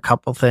for a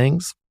couple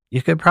things,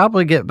 you could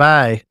probably get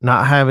by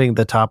not having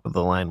the top of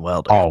the line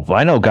welder. Oh,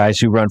 I know guys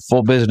who run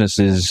full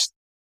businesses,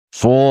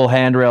 full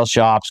handrail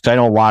shops. I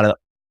know a lot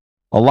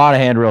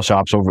of handrail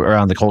shops over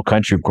around the whole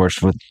country, of course,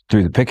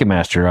 through the Picket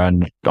Master.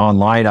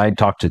 Online, I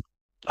talked to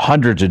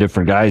hundreds of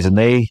different guys,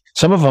 and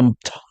some of them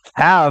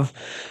have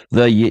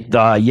the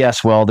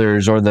Yes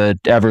welders or the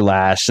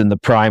Everlast and the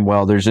Prime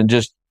welders, and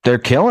just they're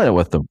killing it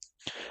with them.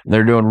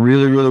 They're doing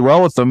really, really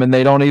well with them, and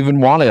they don't even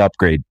want to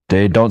upgrade.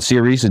 They don't see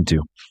a reason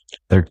to.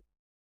 They're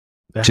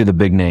to the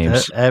big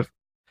names.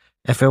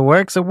 If it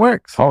works, it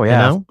works. Oh,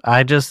 yeah.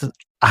 I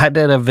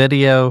did a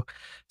video.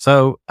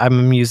 So I'm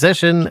a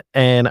musician,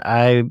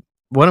 and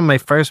one of my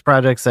first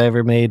projects I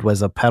ever made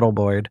was a pedal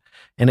board,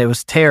 and it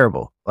was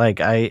terrible.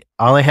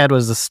 All I had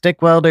was a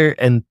stick welder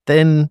and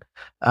thin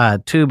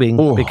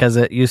tubing because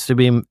it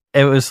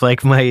was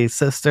like my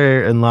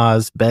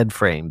sister-in-law's bed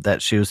frame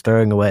that she was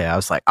throwing away. I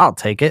was like, I'll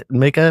take it and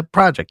make a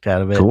project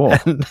out of it. Cool.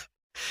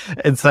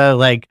 And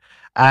so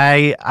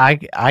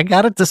I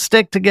got it to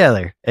stick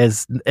together.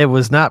 It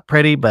was not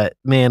pretty, but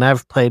man,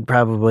 I've played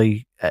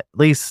probably at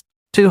least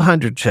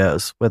 200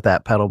 shows with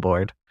that pedal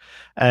board.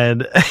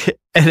 And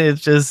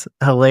it's just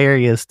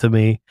hilarious to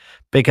me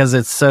because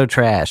it's so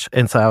trash.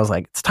 And so I was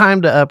like, it's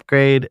time to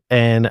upgrade.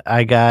 And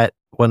I got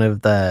one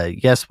of the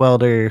Yes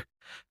Welder,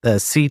 the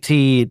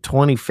CT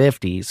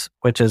 2050s,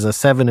 which is a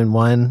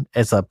 7-in-1.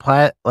 It's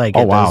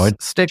a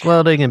stick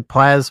welding and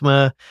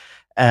plasma.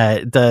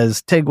 It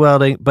does TIG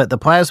welding, but the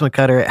plasma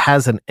cutter, it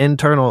has an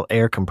internal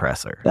air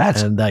compressor.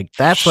 That's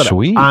what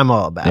sweet. I'm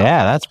all about.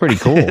 Yeah, that's pretty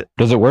cool.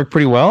 Does it work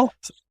pretty well?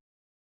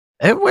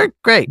 It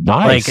worked great.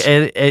 Nice.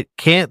 It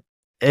can't,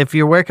 if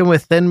you're working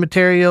with thin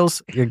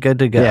materials, you're good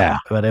to go. Yeah.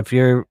 But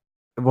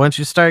once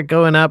you start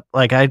going up,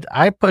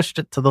 I pushed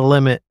it to the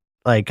limit.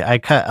 I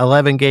cut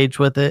 11 gauge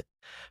with it,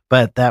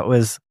 but that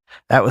was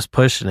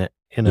pushing it,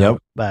 Yep.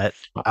 But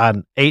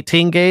on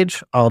 18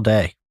 gauge all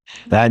day.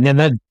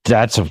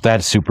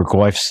 That's super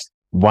cool.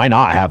 Why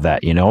not have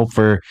that?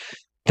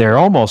 They're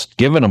almost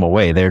giving them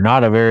away. They're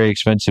not a very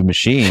expensive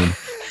machine.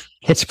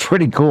 It's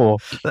pretty cool.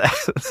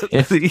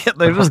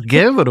 They're just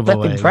giving them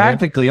away. They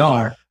practically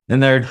are,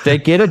 and they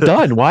get it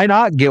done. Why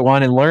not get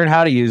one and learn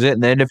how to use it?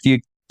 And then if you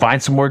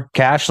find some more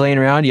cash laying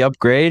around, you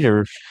upgrade,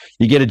 or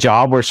you get a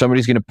job where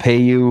somebody's going to pay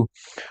you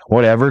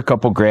whatever, a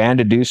couple grand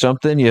to do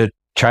something. You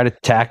try to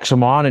tax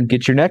them on and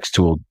get your next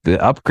tool.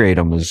 To upgrade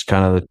them is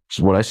kind of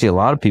what I see a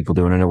lot of people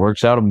doing, and it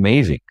works out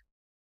amazing.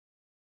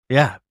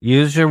 Yeah,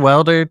 use your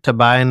welder to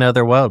buy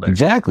another welder.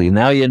 Exactly.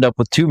 Now you end up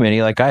with too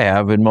many like I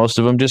have, and most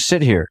of them just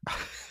sit here.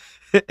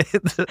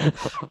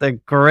 They're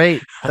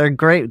great. They're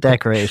great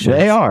decorations.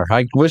 They are.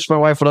 I wish my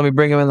wife would let me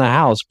bring them in the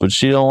house, but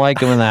she don't like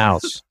them in the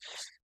house.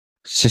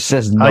 She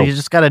says no. Oh, you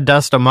just got to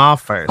dust them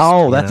off first.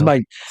 Oh, that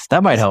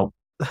might help.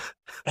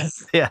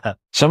 Yeah.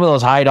 Some of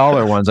those high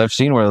dollar ones, I've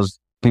seen where those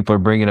people are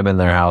bringing them in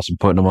their house and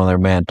putting them on their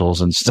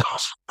mantles and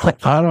stuff.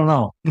 I don't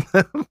know.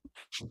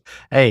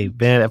 Hey,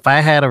 man, if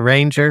I had a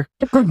Ranger,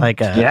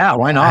 yeah,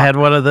 why not? I had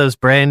one of those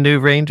brand new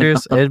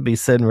Rangers, it'd be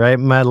sitting right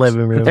in my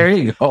living room. There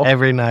you go.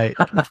 Every night.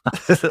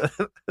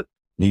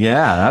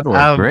 Yeah, that'd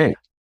work great.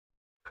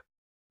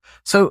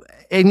 So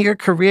in your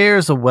career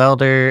as a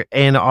welder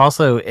and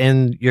also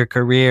in your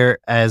career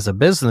as a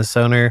business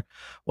owner,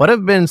 what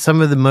have been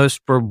some of the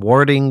most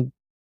rewarding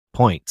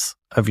points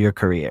of your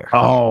career?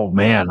 Oh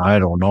man, I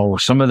don't know.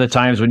 Some of the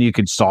times when you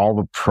could solve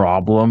a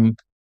problem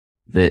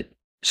that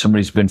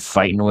somebody's been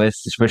fighting with,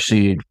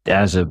 especially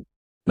as a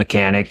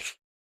mechanic,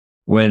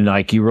 when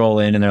like you roll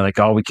in and they're like,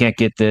 oh, we can't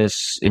get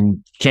this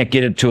and can't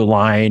get it to a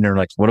line, or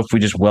like, what if we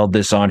just weld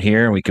this on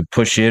here and we could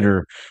push it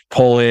or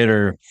pull it,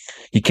 or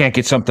you can't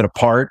get something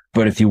apart,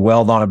 but if you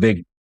weld on a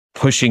big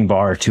pushing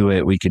bar to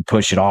it, we could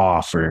push it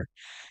off, or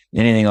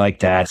anything like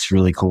that. It's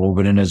really cool.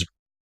 But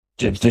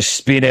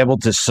just being able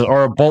to,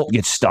 or a bolt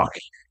gets stuck,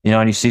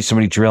 and you see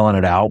somebody drilling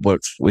it out,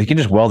 but we can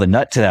just weld a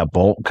nut to that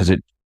bolt because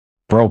it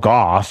broke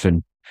off,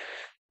 and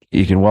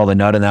you can weld a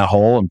nut in that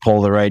hole and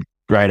pull the right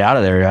out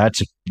of there.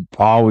 That's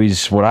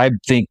always what I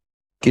think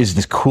is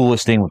the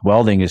coolest thing with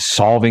welding, is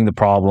solving the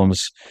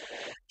problems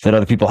that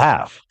other people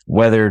have,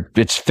 whether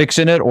it's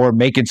fixing it or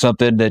making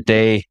something that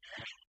they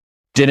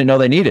didn't know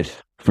they needed.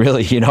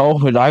 Really,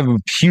 I'm a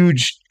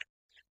huge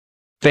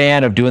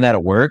fan of doing that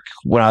at work.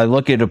 When I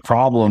look at a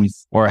problem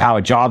or how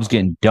a job's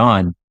getting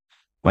done,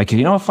 like,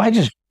 if I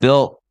just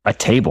built a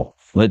table,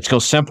 let's go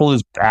simple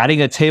as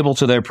adding a table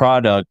to their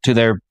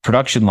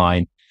production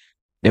line,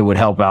 it would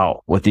help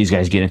out with these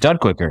guys getting it done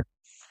quicker.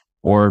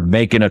 Or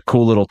making a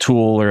cool little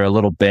tool or a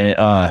little bit,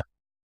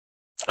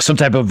 some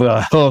type of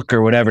hook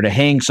or whatever to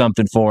hang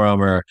something for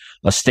them, or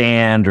a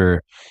stand,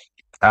 or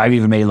I've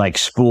even made like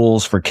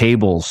spools for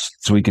cables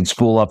so we can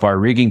spool up our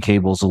rigging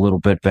cables a little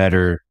bit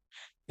better.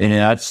 And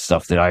that's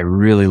stuff that I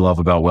really love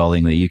about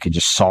welding, that you can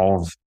just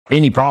solve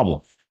any problem,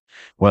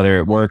 whether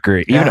at work or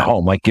even at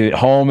home. Like at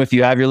home, if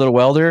you have your little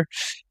welder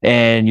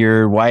and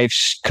your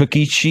wife's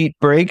cookie sheet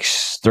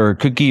breaks, or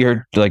cookie,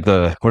 or like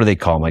what do they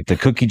call them? Like the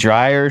cookie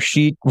dryer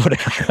sheet,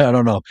 whatever. I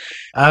don't know.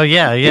 Oh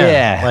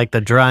yeah. Like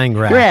the drying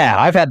rack. Yeah,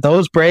 I've had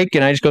those break,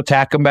 and I just go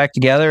tack them back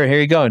together, and here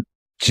you go.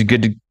 It's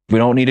good we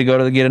don't need to go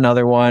to get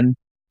another one.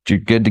 You're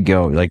good to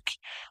go. Like,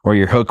 or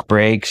your hook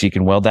breaks, you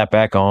can weld that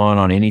back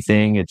on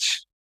anything.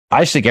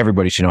 I just think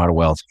everybody should know how to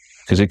weld,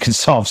 because it can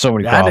solve so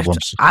many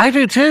problems. I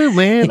do too,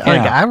 man. Yeah.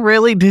 Like, I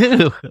really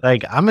do.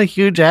 Like, I'm a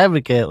huge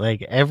advocate.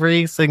 Like,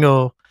 every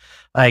single,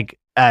 like,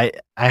 I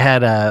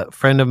had a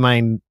friend of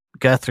mine,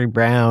 Guthrie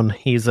Brown.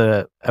 He's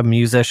a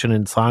musician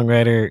and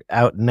songwriter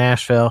out in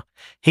Nashville.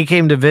 He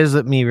came to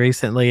visit me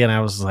recently, and I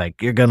was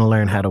like, "You're gonna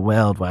learn how to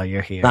weld while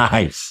you're here."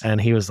 Nice.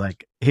 And he was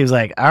like,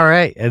 "All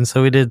right." And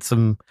so we did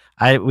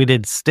we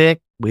did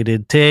stick, we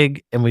did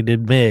TIG, and we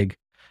did MIG.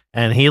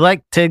 And he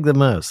liked TIG the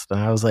most. And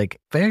I was like,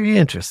 very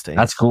interesting.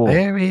 That's cool.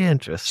 Very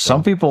interesting.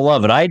 Some people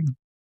love it.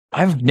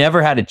 I've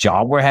never had a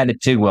job where I had to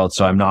TIG weld,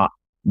 so I'm not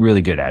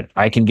really good at it.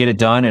 I can get it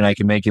done and I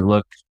can make it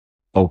look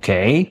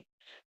okay,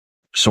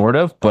 sort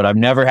of, but I've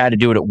never had to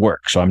do it at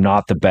work, so I'm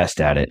not the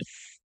best at it.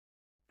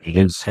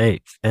 Hey,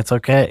 it's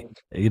okay.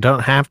 You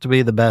don't have to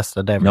be the best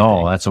at everything.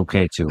 No, that's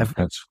okay too.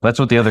 That's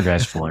what the other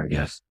guys for, I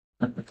guess.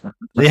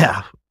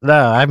 Yeah.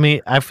 No, I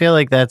mean, I feel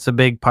like that's a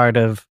big part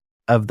of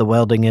the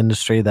welding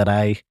industry that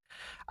I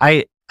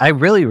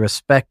really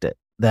respect it,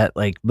 that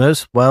like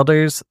most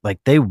welders, like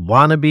they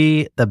want to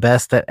be the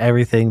best at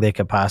everything they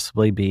could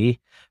possibly be,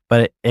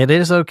 but it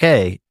is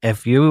okay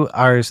if you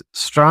are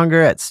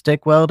stronger at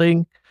stick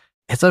welding.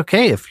 It's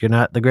okay if you're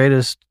not the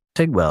greatest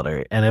TIG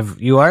welder, and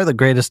if you are the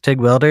greatest TIG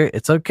welder,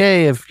 it's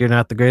okay if you're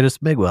not the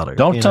greatest MIG welder.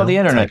 Don't tell the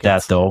internet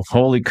that though.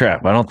 Holy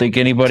crap! I don't think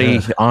anybody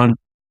on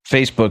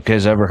Facebook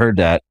has ever heard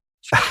that.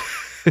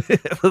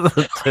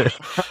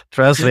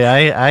 Trust me,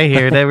 I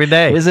hear it every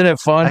day. Isn't it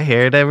fun? I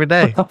hear it every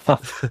day.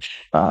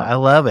 I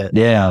love it.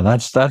 Yeah,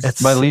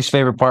 that's my least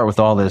favorite part with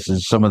all this,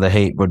 is some of the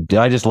hate, but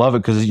I just love it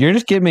because you're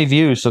just giving me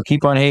views, so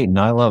keep on hating.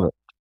 I love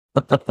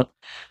it.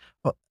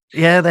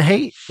 Yeah, the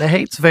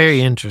hate's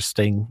very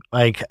interesting.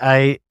 Like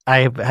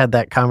I've had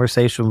that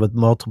conversation with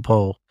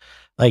multiple.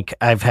 Like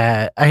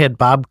I had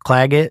Bob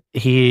Claggett.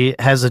 He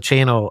has a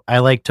channel, I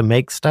Like to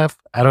Make Stuff.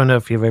 I don't know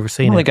if you've ever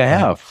seen it. I think I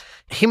have.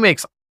 He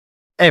makes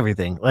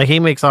everything. Like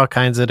he makes all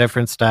kinds of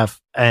different stuff.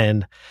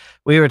 And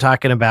we were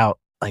talking about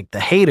like the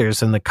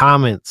haters in the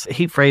comments.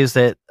 He phrased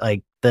it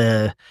like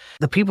the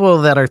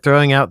people that are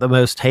throwing out the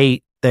most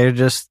hate, they're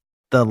just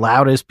the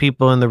loudest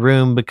people in the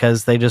room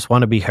because they just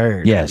want to be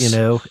heard. Yes.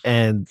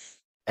 And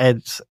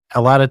it's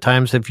a lot of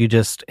times if you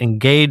just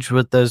engage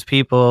with those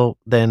people,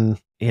 then,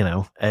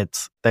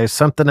 there's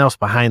something else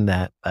behind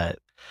that. But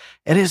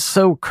it is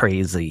so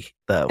crazy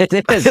though. It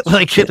is.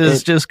 Like it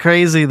is just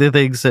crazy, the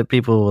things that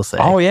people will say.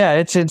 Oh yeah,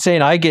 it's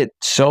insane. I get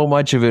so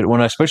much of it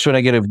especially when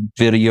I get a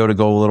video to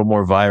go a little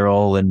more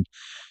viral, and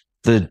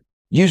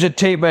use a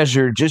tape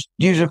measure, just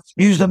use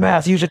the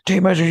math, use a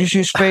tape measure, just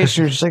use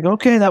spacers. It's like,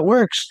 okay, that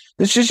works.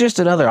 This is just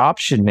another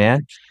option,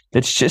 man.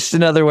 It's just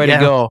another way to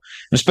go.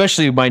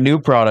 Especially my new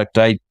product.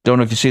 I don't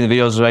know if you've seen the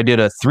videos, but I did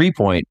a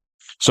 3-point.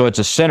 So it's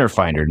a center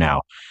finder now.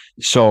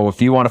 So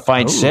if you want to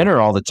find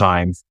center all the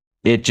time,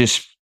 it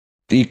just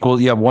you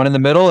have one in the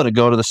middle and it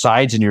go to the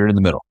sides and you're in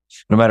the middle.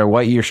 No matter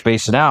what you're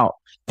spacing out,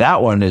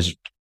 that one is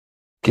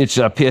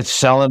it's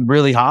selling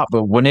really hot,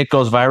 but when it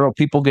goes viral,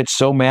 people get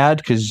so mad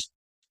because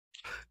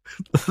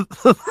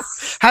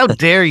how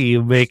dare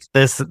you make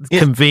this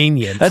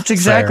convenient? That's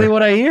exactly sir.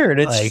 what I hear.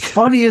 And it's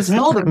funny as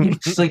hell to me.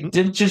 It's like,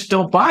 just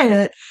don't buy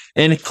it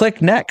and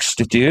click next,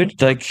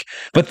 dude. Like,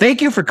 but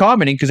thank you for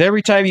commenting, because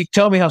every time you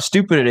tell me how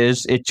stupid it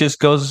is, it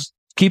just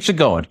keeps it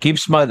going,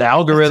 keeps the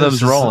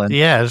algorithms rolling.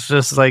 Yeah, it's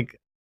just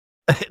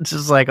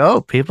like,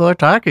 oh, people are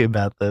talking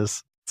about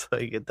this. It's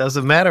like, it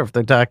doesn't matter if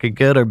they're talking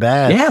good or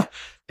bad. Yeah.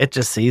 It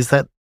just sees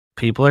that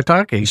people are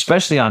talking.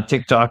 Especially on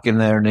TikTok and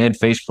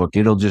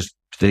Facebook.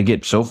 They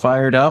get so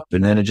fired up,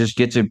 and then it just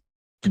gets it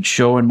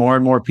showing more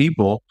and more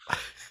people.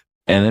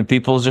 And then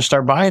people just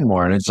start buying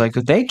more. And it's like,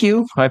 thank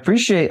you. I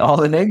appreciate all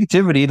the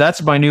negativity.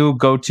 That's my new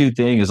go-to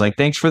thing, is like,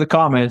 thanks for the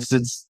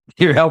comments.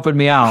 You're helping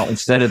me out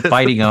instead of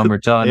fighting them or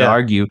telling to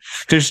argue.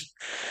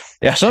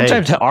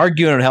 Sometimes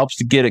arguing helps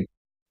to get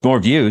more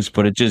views,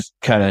 but it just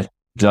kind of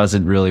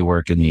doesn't really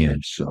work in the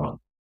end.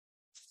 So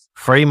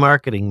free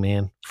marketing,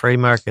 man. Free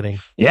marketing.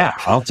 Yeah,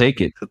 I'll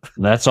take it.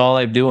 That's all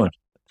I'm doing.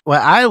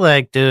 What I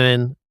like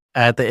doing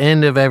at the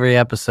end of every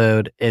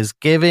episode is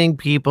giving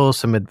people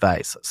some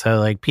advice. So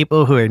like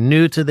people who are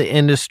new to the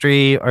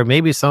industry, or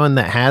maybe someone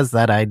that has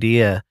that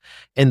idea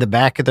in the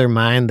back of their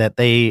mind that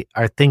they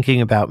are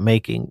thinking about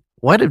making.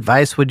 What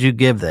advice would you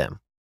give them?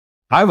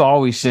 I've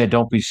always said,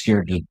 don't be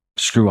scared to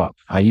screw up.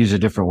 I use a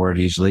different word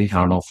usually. I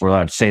don't know if we're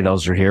allowed to say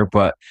those are here,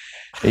 but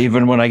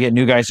even when I get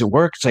new guys at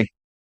work, it's like,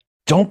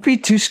 don't be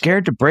too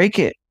scared to break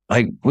it.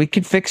 Like, we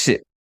can fix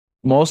it.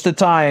 Most of the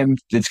time,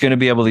 it's going to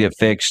be able to get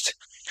fixed.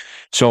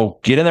 So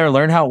get in there and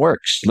learn how it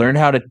works. Learn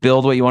how to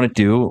build what you want to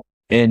do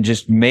and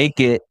just make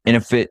it. And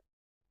if it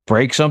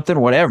breaks something,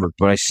 whatever.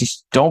 But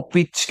don't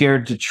be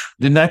scared to.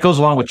 Then that goes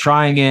along with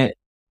trying it,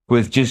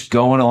 with just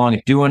going along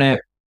and doing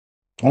it,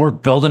 or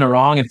building it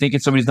wrong and thinking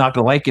somebody's not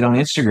going to like it on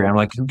Instagram.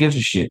 Like, who gives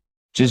a shit?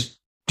 Just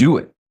do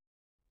it.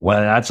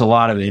 Well, that's a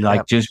lot of it.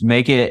 Like, just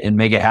make it and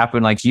make it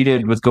happen, like you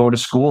did with going to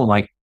school. And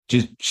like,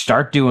 just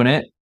start doing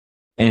it,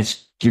 and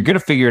you're going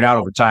to figure it out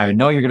over time. And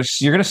no, you're going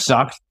to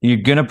suck. You're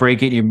going to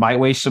break it. You might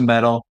waste some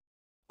metal,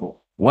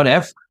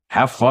 whatever.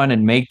 Have fun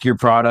and make your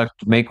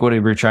product, make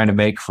whatever you're trying to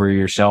make for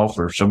yourself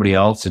or somebody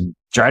else, and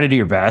try to do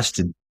your best.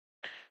 And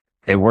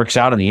it works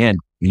out in the end,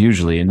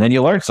 usually. And then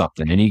you learn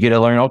something, and you get to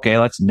learn, okay,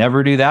 let's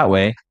never do that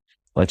way.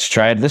 Let's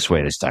try it this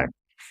way this time.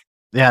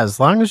 Yeah. As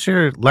long as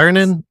you're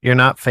learning, you're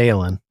not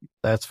failing.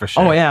 That's for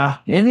sure. Oh yeah.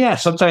 And yeah,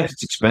 sometimes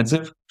it's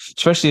expensive,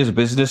 especially as a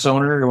business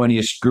owner, when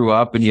you screw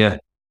up and you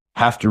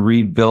have to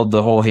rebuild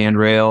the whole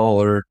handrail,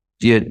 or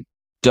you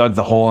dug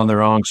the hole in the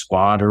wrong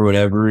spot or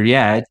whatever.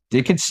 Yeah,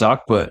 it can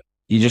suck, but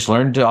you just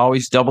learn to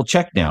always double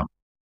check now.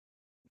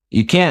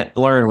 You can't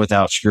learn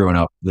without screwing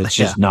up. That's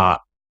just not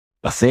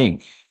a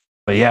thing.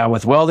 But yeah,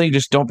 with welding,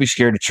 just don't be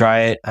scared to try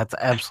it. That's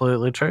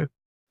absolutely true.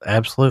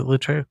 Absolutely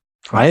true.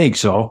 I think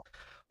so.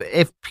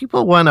 If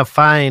people want to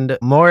find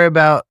more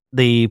about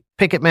the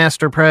Picket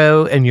Master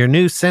Pro and your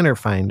new center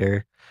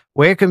finder,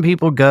 where can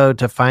people go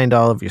to find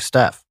all of your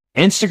stuff?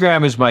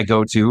 Instagram is my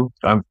go-to.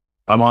 I'm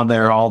on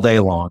there all day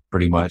long,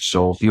 pretty much.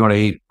 So if you want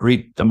to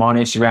read, I'm on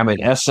Instagram at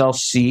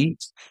SLC,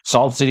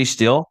 Salt City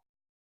Steel.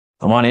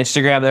 I'm on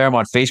Instagram there. I'm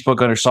on Facebook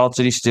under Salt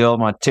City Steel.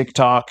 I'm on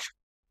TikTok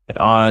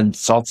on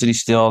Salt City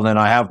Steel. And then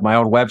I have my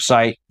own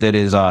website that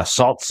is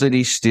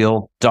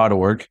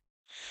saltcitysteel.org,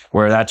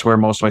 where that's where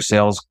most of my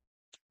sales,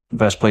 the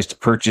best place to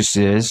purchase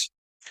is.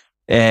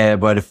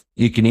 But if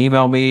you can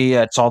email me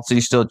at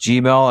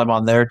saltcitysteel@gmail.com, I'm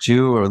on there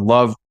too.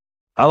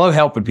 I love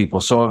helping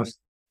people. So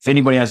if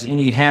anybody has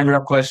any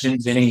hand-up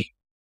questions, any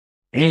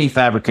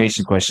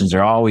fabrication questions,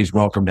 they're always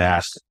welcome to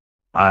ask.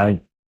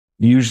 I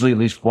usually at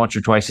least once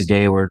or twice a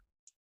day, we're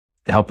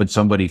helping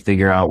somebody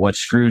figure out what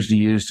screws to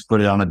use to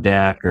put it on a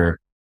deck or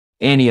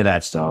any of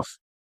that stuff.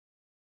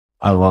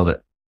 I love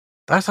it.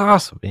 That's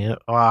awesome, man.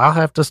 Well, I'll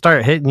have to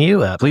start hitting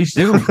you up. Please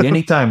do.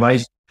 Anytime.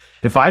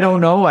 If I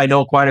don't know, I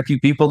know quite a few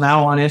people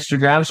now on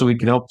Instagram, so we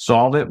can help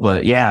solve it.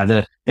 But yeah,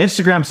 the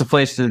Instagram's the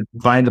place to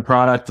find the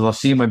product. They'll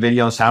see my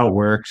videos, how it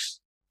works,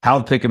 how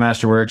the Picket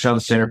Master works, how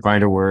the center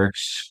finder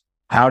works,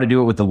 how to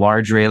do it with the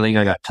large railing.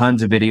 I got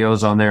tons of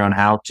videos on there on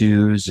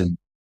how-tos and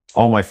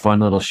all my fun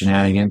little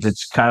shenanigans.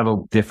 It's kind of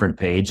a different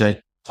page. I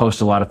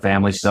post a lot of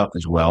family stuff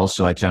as well,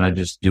 so I kind of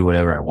just do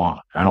whatever I want.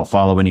 I don't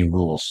follow any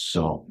rules,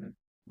 so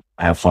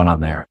I have fun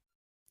on there.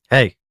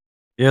 Hey,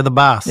 you're the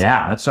boss.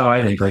 Yeah, that's how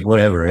I think. Like,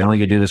 whatever. I only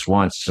get to do this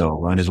once, so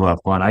might as well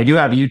have fun. I do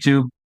have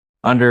YouTube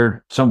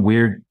under some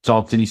weird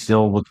Salt City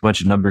Steel with a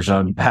bunch of numbers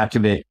on the back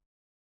of it,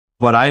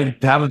 but I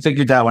haven't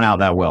figured that one out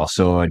that well.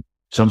 So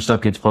some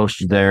stuff gets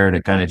posted there, and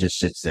it kind of just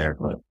sits there.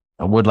 But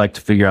I would like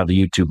to figure out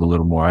the YouTube a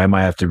little more. I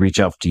might have to reach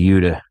out to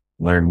you to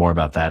learn more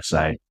about that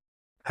side.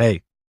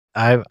 Hey,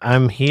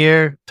 I'm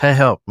here to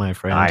help, my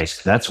friend.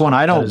 Nice. That's one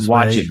I don't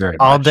watch it very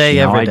all much. day,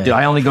 every day.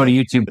 I only go to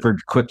YouTube for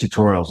quick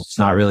tutorials. It's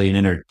not really an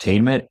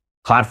entertainment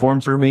platform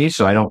for me,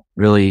 so I don't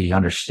really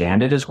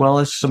understand it as well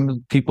as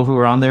some people who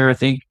are on there. I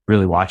think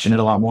really watching it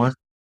a lot more.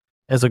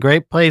 It's a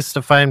great place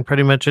to find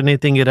pretty much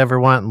anything you'd ever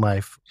want in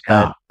life.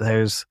 Yeah.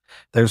 There's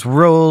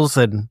rules,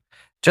 and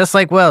just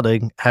like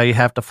welding, how you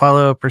have to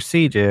follow a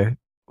procedure.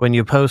 when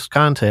you post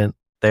content,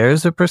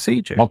 there's a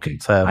procedure. Okay.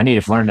 So I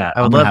need to learn that.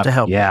 I would love to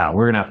help. Yeah,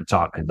 we're going to have to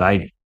talk because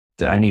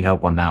I need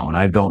help on that one.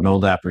 I don't know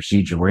that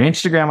procedure. Where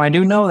Instagram, I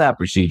do know that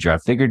procedure. I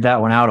figured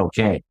that one out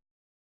okay.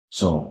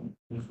 So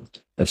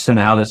that's kind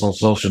of how this whole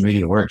social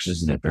media works,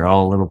 isn't it? They're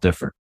all a little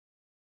different.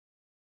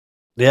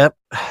 Yep.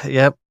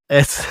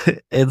 It's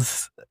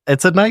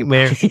a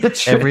nightmare every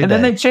day. And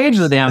then they change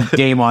the damn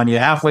game on you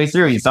halfway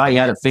through. You thought you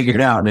had it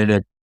figured out, and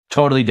it's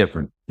totally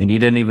different, and you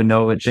didn't even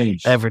know it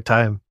changed every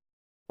time.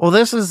 Well,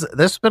 this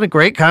has been a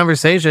great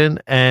conversation,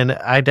 and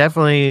I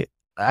definitely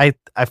I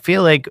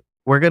feel like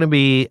we're going to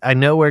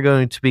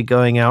be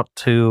going out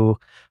to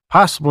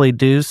possibly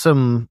do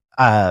some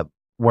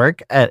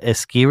work at a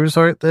ski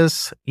resort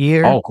this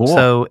year. Oh, cool.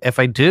 So if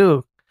I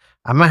do,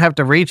 I might have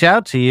to reach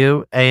out to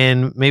you,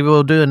 and maybe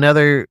we'll do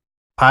another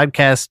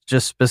podcast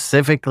just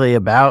specifically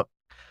about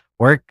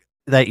work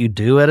that you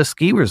do at a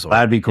ski resort.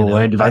 That'd be cool.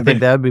 I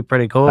think that would be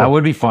pretty cool. That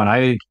would be fun.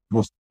 I've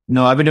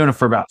been doing it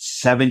for about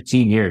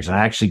 17 years, and I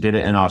actually did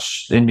it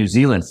in New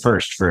Zealand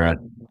first for a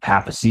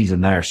half a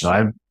season there. So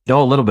I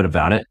know a little bit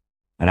about it,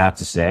 I'd have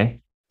to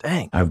say.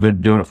 Dang. I've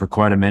been doing it for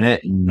quite a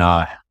minute, and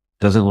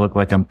doesn't look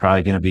like I'm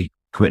probably going to be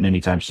quitting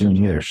anytime soon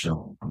either.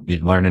 So I'll be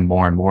learning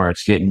more and more.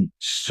 It's getting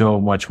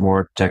so much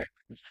more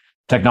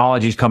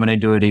technology's coming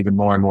into it even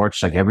more and more,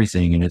 just like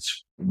everything. And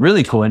it's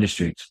really cool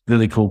industry. It's a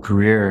really cool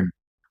career. And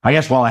I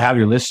guess while I have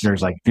your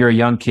listeners, like if you're a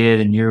young kid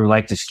and you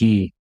like to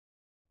ski,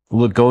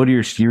 go to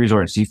your ski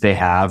resort and see if they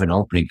have an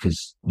opening,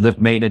 because lift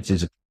maintenance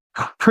is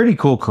a pretty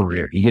cool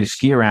career. You get to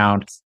ski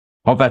around.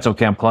 Hope that's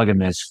okay. I'm plugging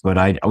this,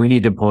 but we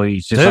need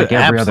employees just like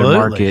every absolutely.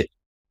 other market,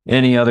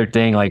 any other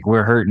thing. Like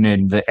we're hurting,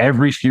 and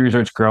every ski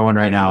resort's growing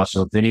right now.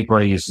 So if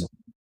anybody is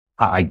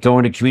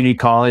going to community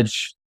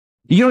college,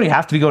 you don't even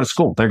have to go to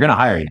school. They're going to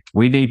hire you.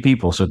 We need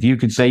people. So if you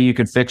could say you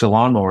could fix a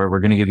lawnmower, we're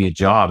going to give you a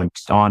job and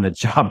on the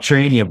job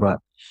train you. But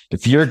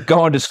if you're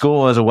going to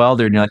school as a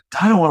welder and you're like,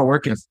 I don't want to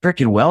work in a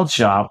freaking weld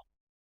shop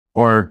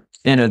or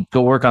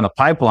go work on the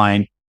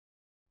pipeline,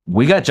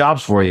 we got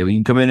jobs for you. We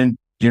can come in, and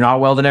you're not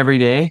welding every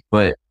day,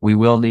 but we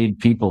will need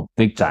people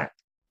big time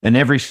in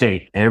every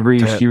state. Every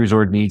ski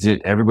resort needs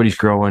it. Everybody's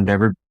growing.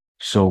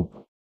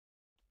 So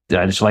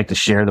I just like to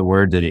share the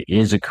word that it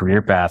is a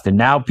career path. And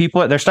now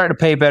they're starting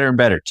to pay better and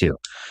better too.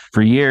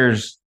 For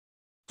years,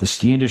 the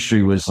ski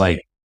industry was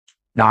like,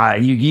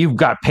 you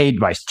got paid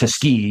to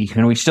ski,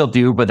 and we still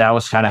do, but that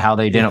was kind of how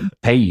they didn't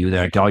pay you.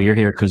 They're like, oh, you're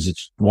here because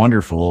it's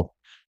wonderful,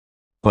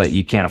 but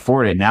you can't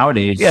afford it.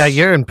 Nowadays, yeah,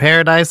 you're in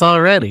paradise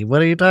already.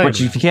 What are you talking about?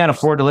 But if you can't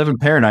afford to live in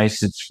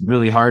paradise, it's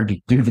really hard to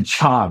do the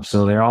job.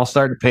 So they're all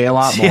starting to pay a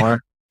lot more.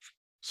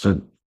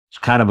 So it's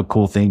kind of a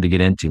cool thing to get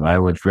into. I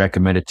would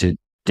recommend it to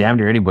damn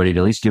near anybody to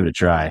at least give it a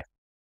try.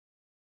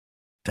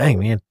 Dang,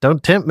 man,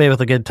 don't tempt me with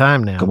a good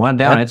time now. Come on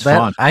down. It's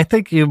fun. I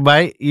think you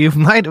might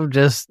have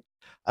just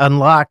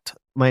unlocked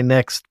my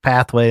next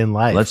pathway in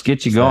life. Let's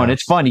get you going.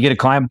 It's fun. You get to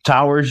climb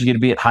towers, you get to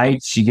be at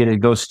heights, you get to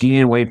go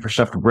skiing, wait for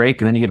stuff to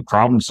break, and then you get to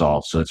problem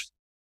solve. So it's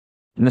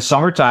in the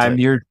summertime,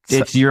 you're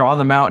on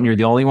the mountain, you're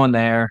the only one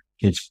there.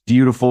 It's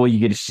beautiful. You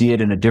get to see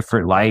it in a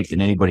different light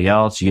than anybody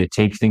else. You get to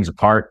take things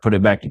apart, put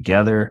it back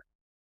together.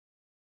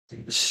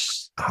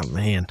 Oh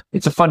man,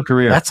 it's a fun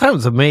career. That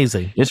sounds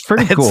amazing. It's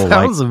pretty cool.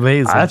 Sounds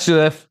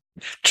amazing.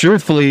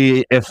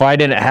 Truthfully, if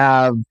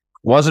I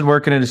wasn't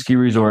working at a ski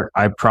resort,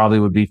 I probably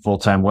would be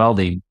full-time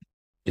welding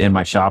in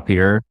my shop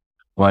here,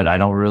 but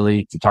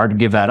it's hard to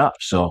give that up.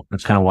 So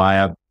that's kind of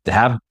why I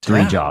have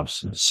 3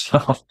 jobs.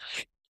 So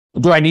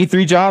do I need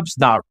 3 jobs?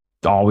 Not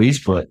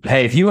always, but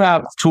hey, if you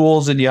have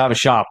tools and you have a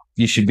shop,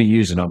 you should be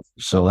using them.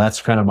 So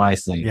that's kind of my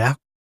thing. Yeah.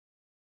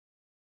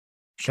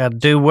 Got to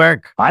do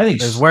work. I think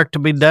there's work to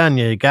be done.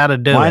 You got to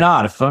do it. Why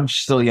not? If I'm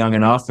still young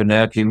enough, and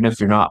even if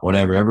you're not,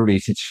 whatever,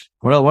 everybody,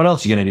 what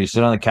else are you going to do?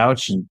 Sit on the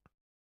couch? And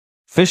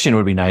fishing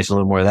would be nice, a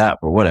little more of that,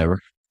 but whatever.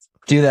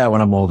 Do that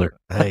when I'm older.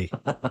 Hey.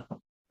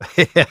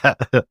 Yeah.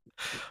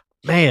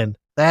 Man,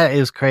 that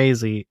is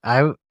crazy.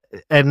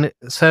 And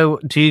so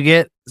do you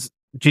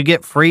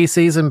get free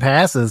season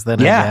passes then?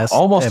 Yeah, I guess?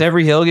 Almost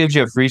every hill gives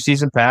you a free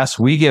season pass.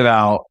 We give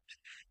out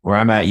where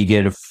I'm at, you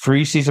get a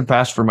free season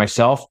pass for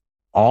myself,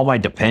 all my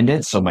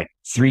dependents. So my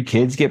 3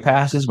 kids get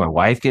passes, my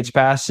wife gets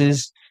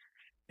passes,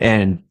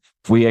 and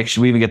we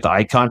even get the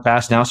Icon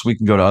pass now, so we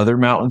can go to other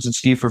mountains and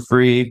ski for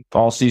free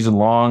all season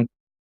long.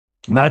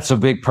 And that's a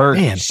big perk.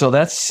 Man, so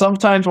that's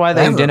sometimes why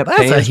they didn't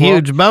pay. That's a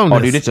huge bonus.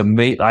 Oh, dude, it's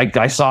amazing.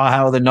 I saw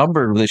how the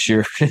number this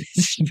year.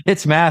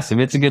 It's massive.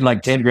 It's a good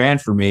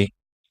 $10,000 for me.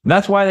 And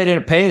that's why they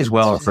didn't pay as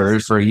well at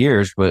first for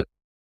years, but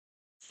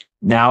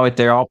now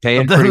they're all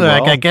paying pretty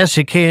well. I guess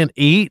you can't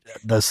eat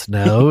the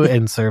snow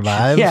and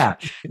survive. Yeah.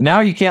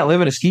 Now you can't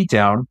live in a ski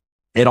town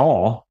at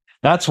all.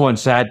 That's one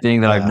sad thing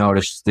that I've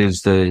noticed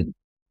is in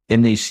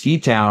these ski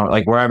town,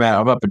 like where I'm at,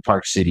 I'm up in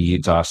Park City,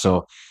 Utah.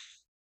 So,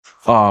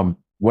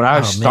 when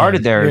I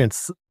started there,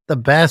 it's the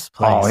best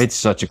place. Oh, it's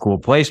such a cool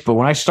place. But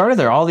when I started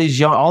there, all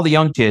the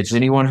young kids,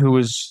 anyone who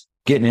was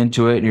getting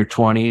into it in your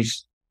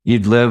 20s,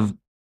 you'd live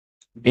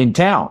in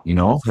town,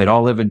 they'd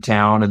all live in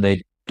town, and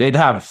they'd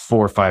have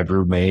 4 or 5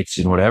 roommates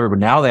and whatever. But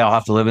now they all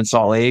have to live in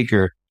Salt Lake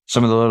or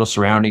some of the little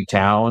surrounding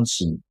towns.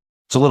 And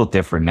it's a little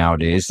different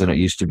nowadays than it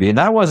used to be. And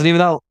that wasn't even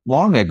that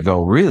long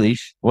ago, really. It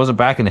wasn't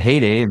back in the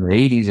heyday in the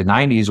 80s and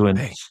 90s when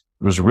it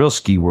was a real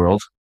ski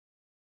world.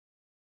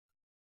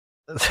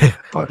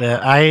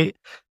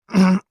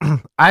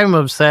 I'm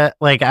upset.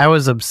 Like, I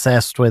was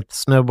obsessed with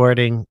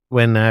snowboarding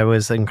when I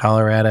was in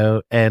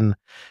Colorado, and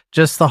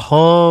just the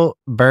whole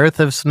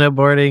birth of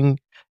snowboarding,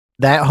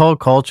 that whole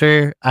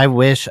culture. I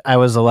wish I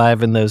was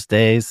alive in those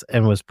days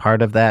and was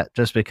part of that,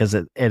 just because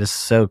it is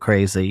so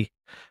crazy.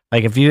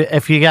 Like, if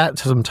you got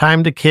some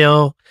time to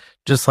kill,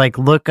 just like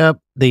look up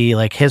the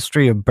like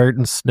history of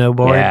Burton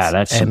snowboards. Yeah,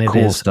 that's some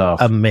cool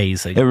stuff.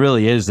 Amazing. It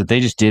really is, that they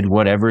just did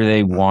whatever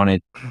they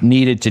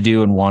needed to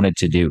do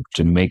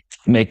to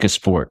make a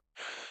sport.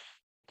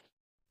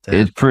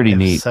 It's pretty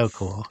neat. So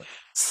cool.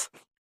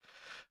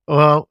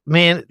 Well,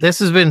 man, this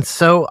has been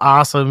so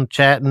awesome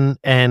chatting,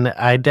 and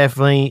I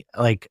definitely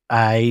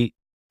I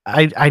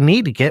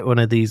need to get one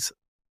of these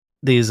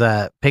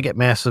Picket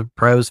Master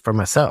Pros for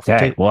myself.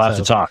 Okay, we'll have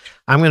to talk.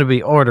 I'm going to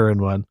be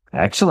ordering one.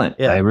 Excellent.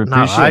 Yeah, I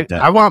appreciate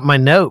that. I want my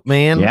note,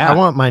 man. Yeah. I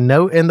want my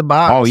note in the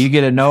box. Oh, you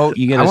get a note.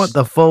 I want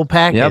the full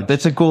package. Yep,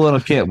 that's a cool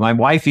little kit. My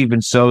wife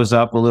even sews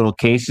up little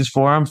cases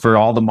for them for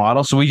all the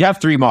models. So we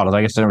have 3 models.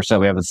 Like I said,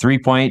 we have a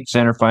 3-point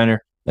center finder,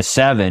 a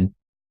 7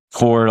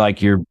 for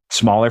like your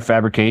smaller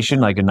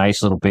fabrication, like a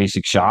nice little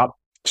basic shop.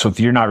 So if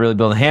you're not really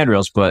building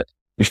handrails, but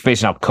you're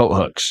spacing out coat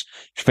hooks,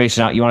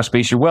 you want to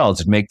space your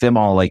welds and make them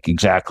all like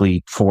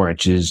exactly 4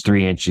 inches,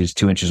 3 inches,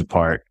 2 inches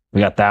apart.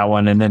 We got that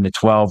one. And then the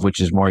 12,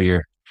 which is more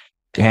your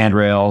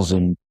handrails.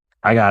 And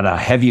I got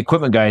heavy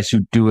equipment guys who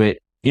do it.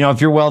 You know,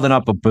 if you're welding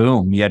up a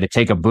boom, you had to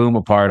take a boom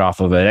apart off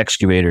of an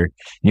excavator and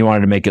you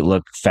wanted to make it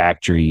look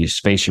factory. You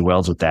space your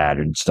welds with that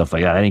and stuff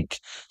like that. I think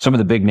some of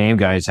the big name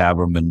guys have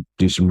them and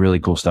do some really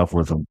cool stuff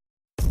with them.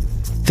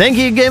 Thank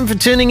you again for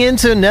tuning in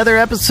to another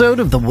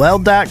episode of the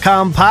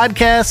Weld.com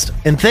podcast.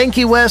 And thank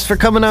you, Wes, for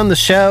coming on the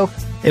show.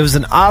 It was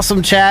an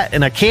awesome chat,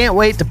 and I can't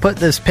wait to put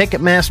this Picket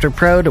Master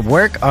Pro to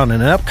work on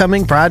an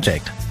upcoming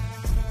project.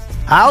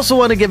 I also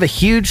want to give a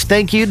huge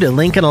thank you to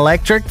Lincoln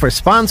Electric for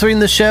sponsoring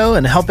the show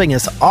and helping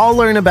us all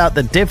learn about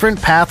the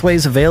different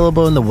pathways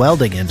available in the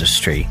welding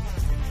industry.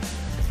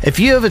 If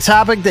you have a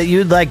topic that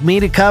you'd like me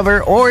to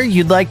cover, or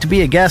you'd like to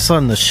be a guest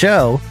on the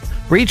show,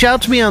 reach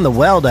out to me on the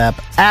Weld app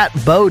at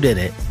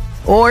BoDidIt,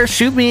 or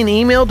shoot me an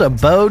email to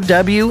bow@weld.com.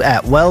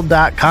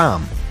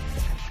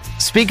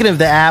 Speaking of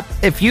the app,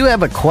 if you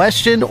have a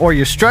question or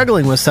you're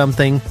struggling with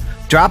something,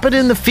 drop it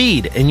in the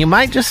feed and you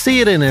might just see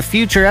it in a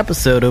future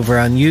episode over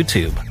on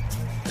YouTube.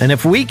 And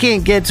if we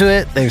can't get to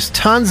it, there's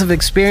tons of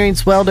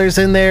experienced welders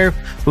in there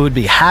who would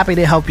be happy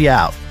to help you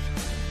out.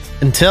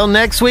 Until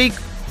next week,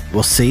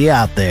 we'll see you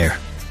out there.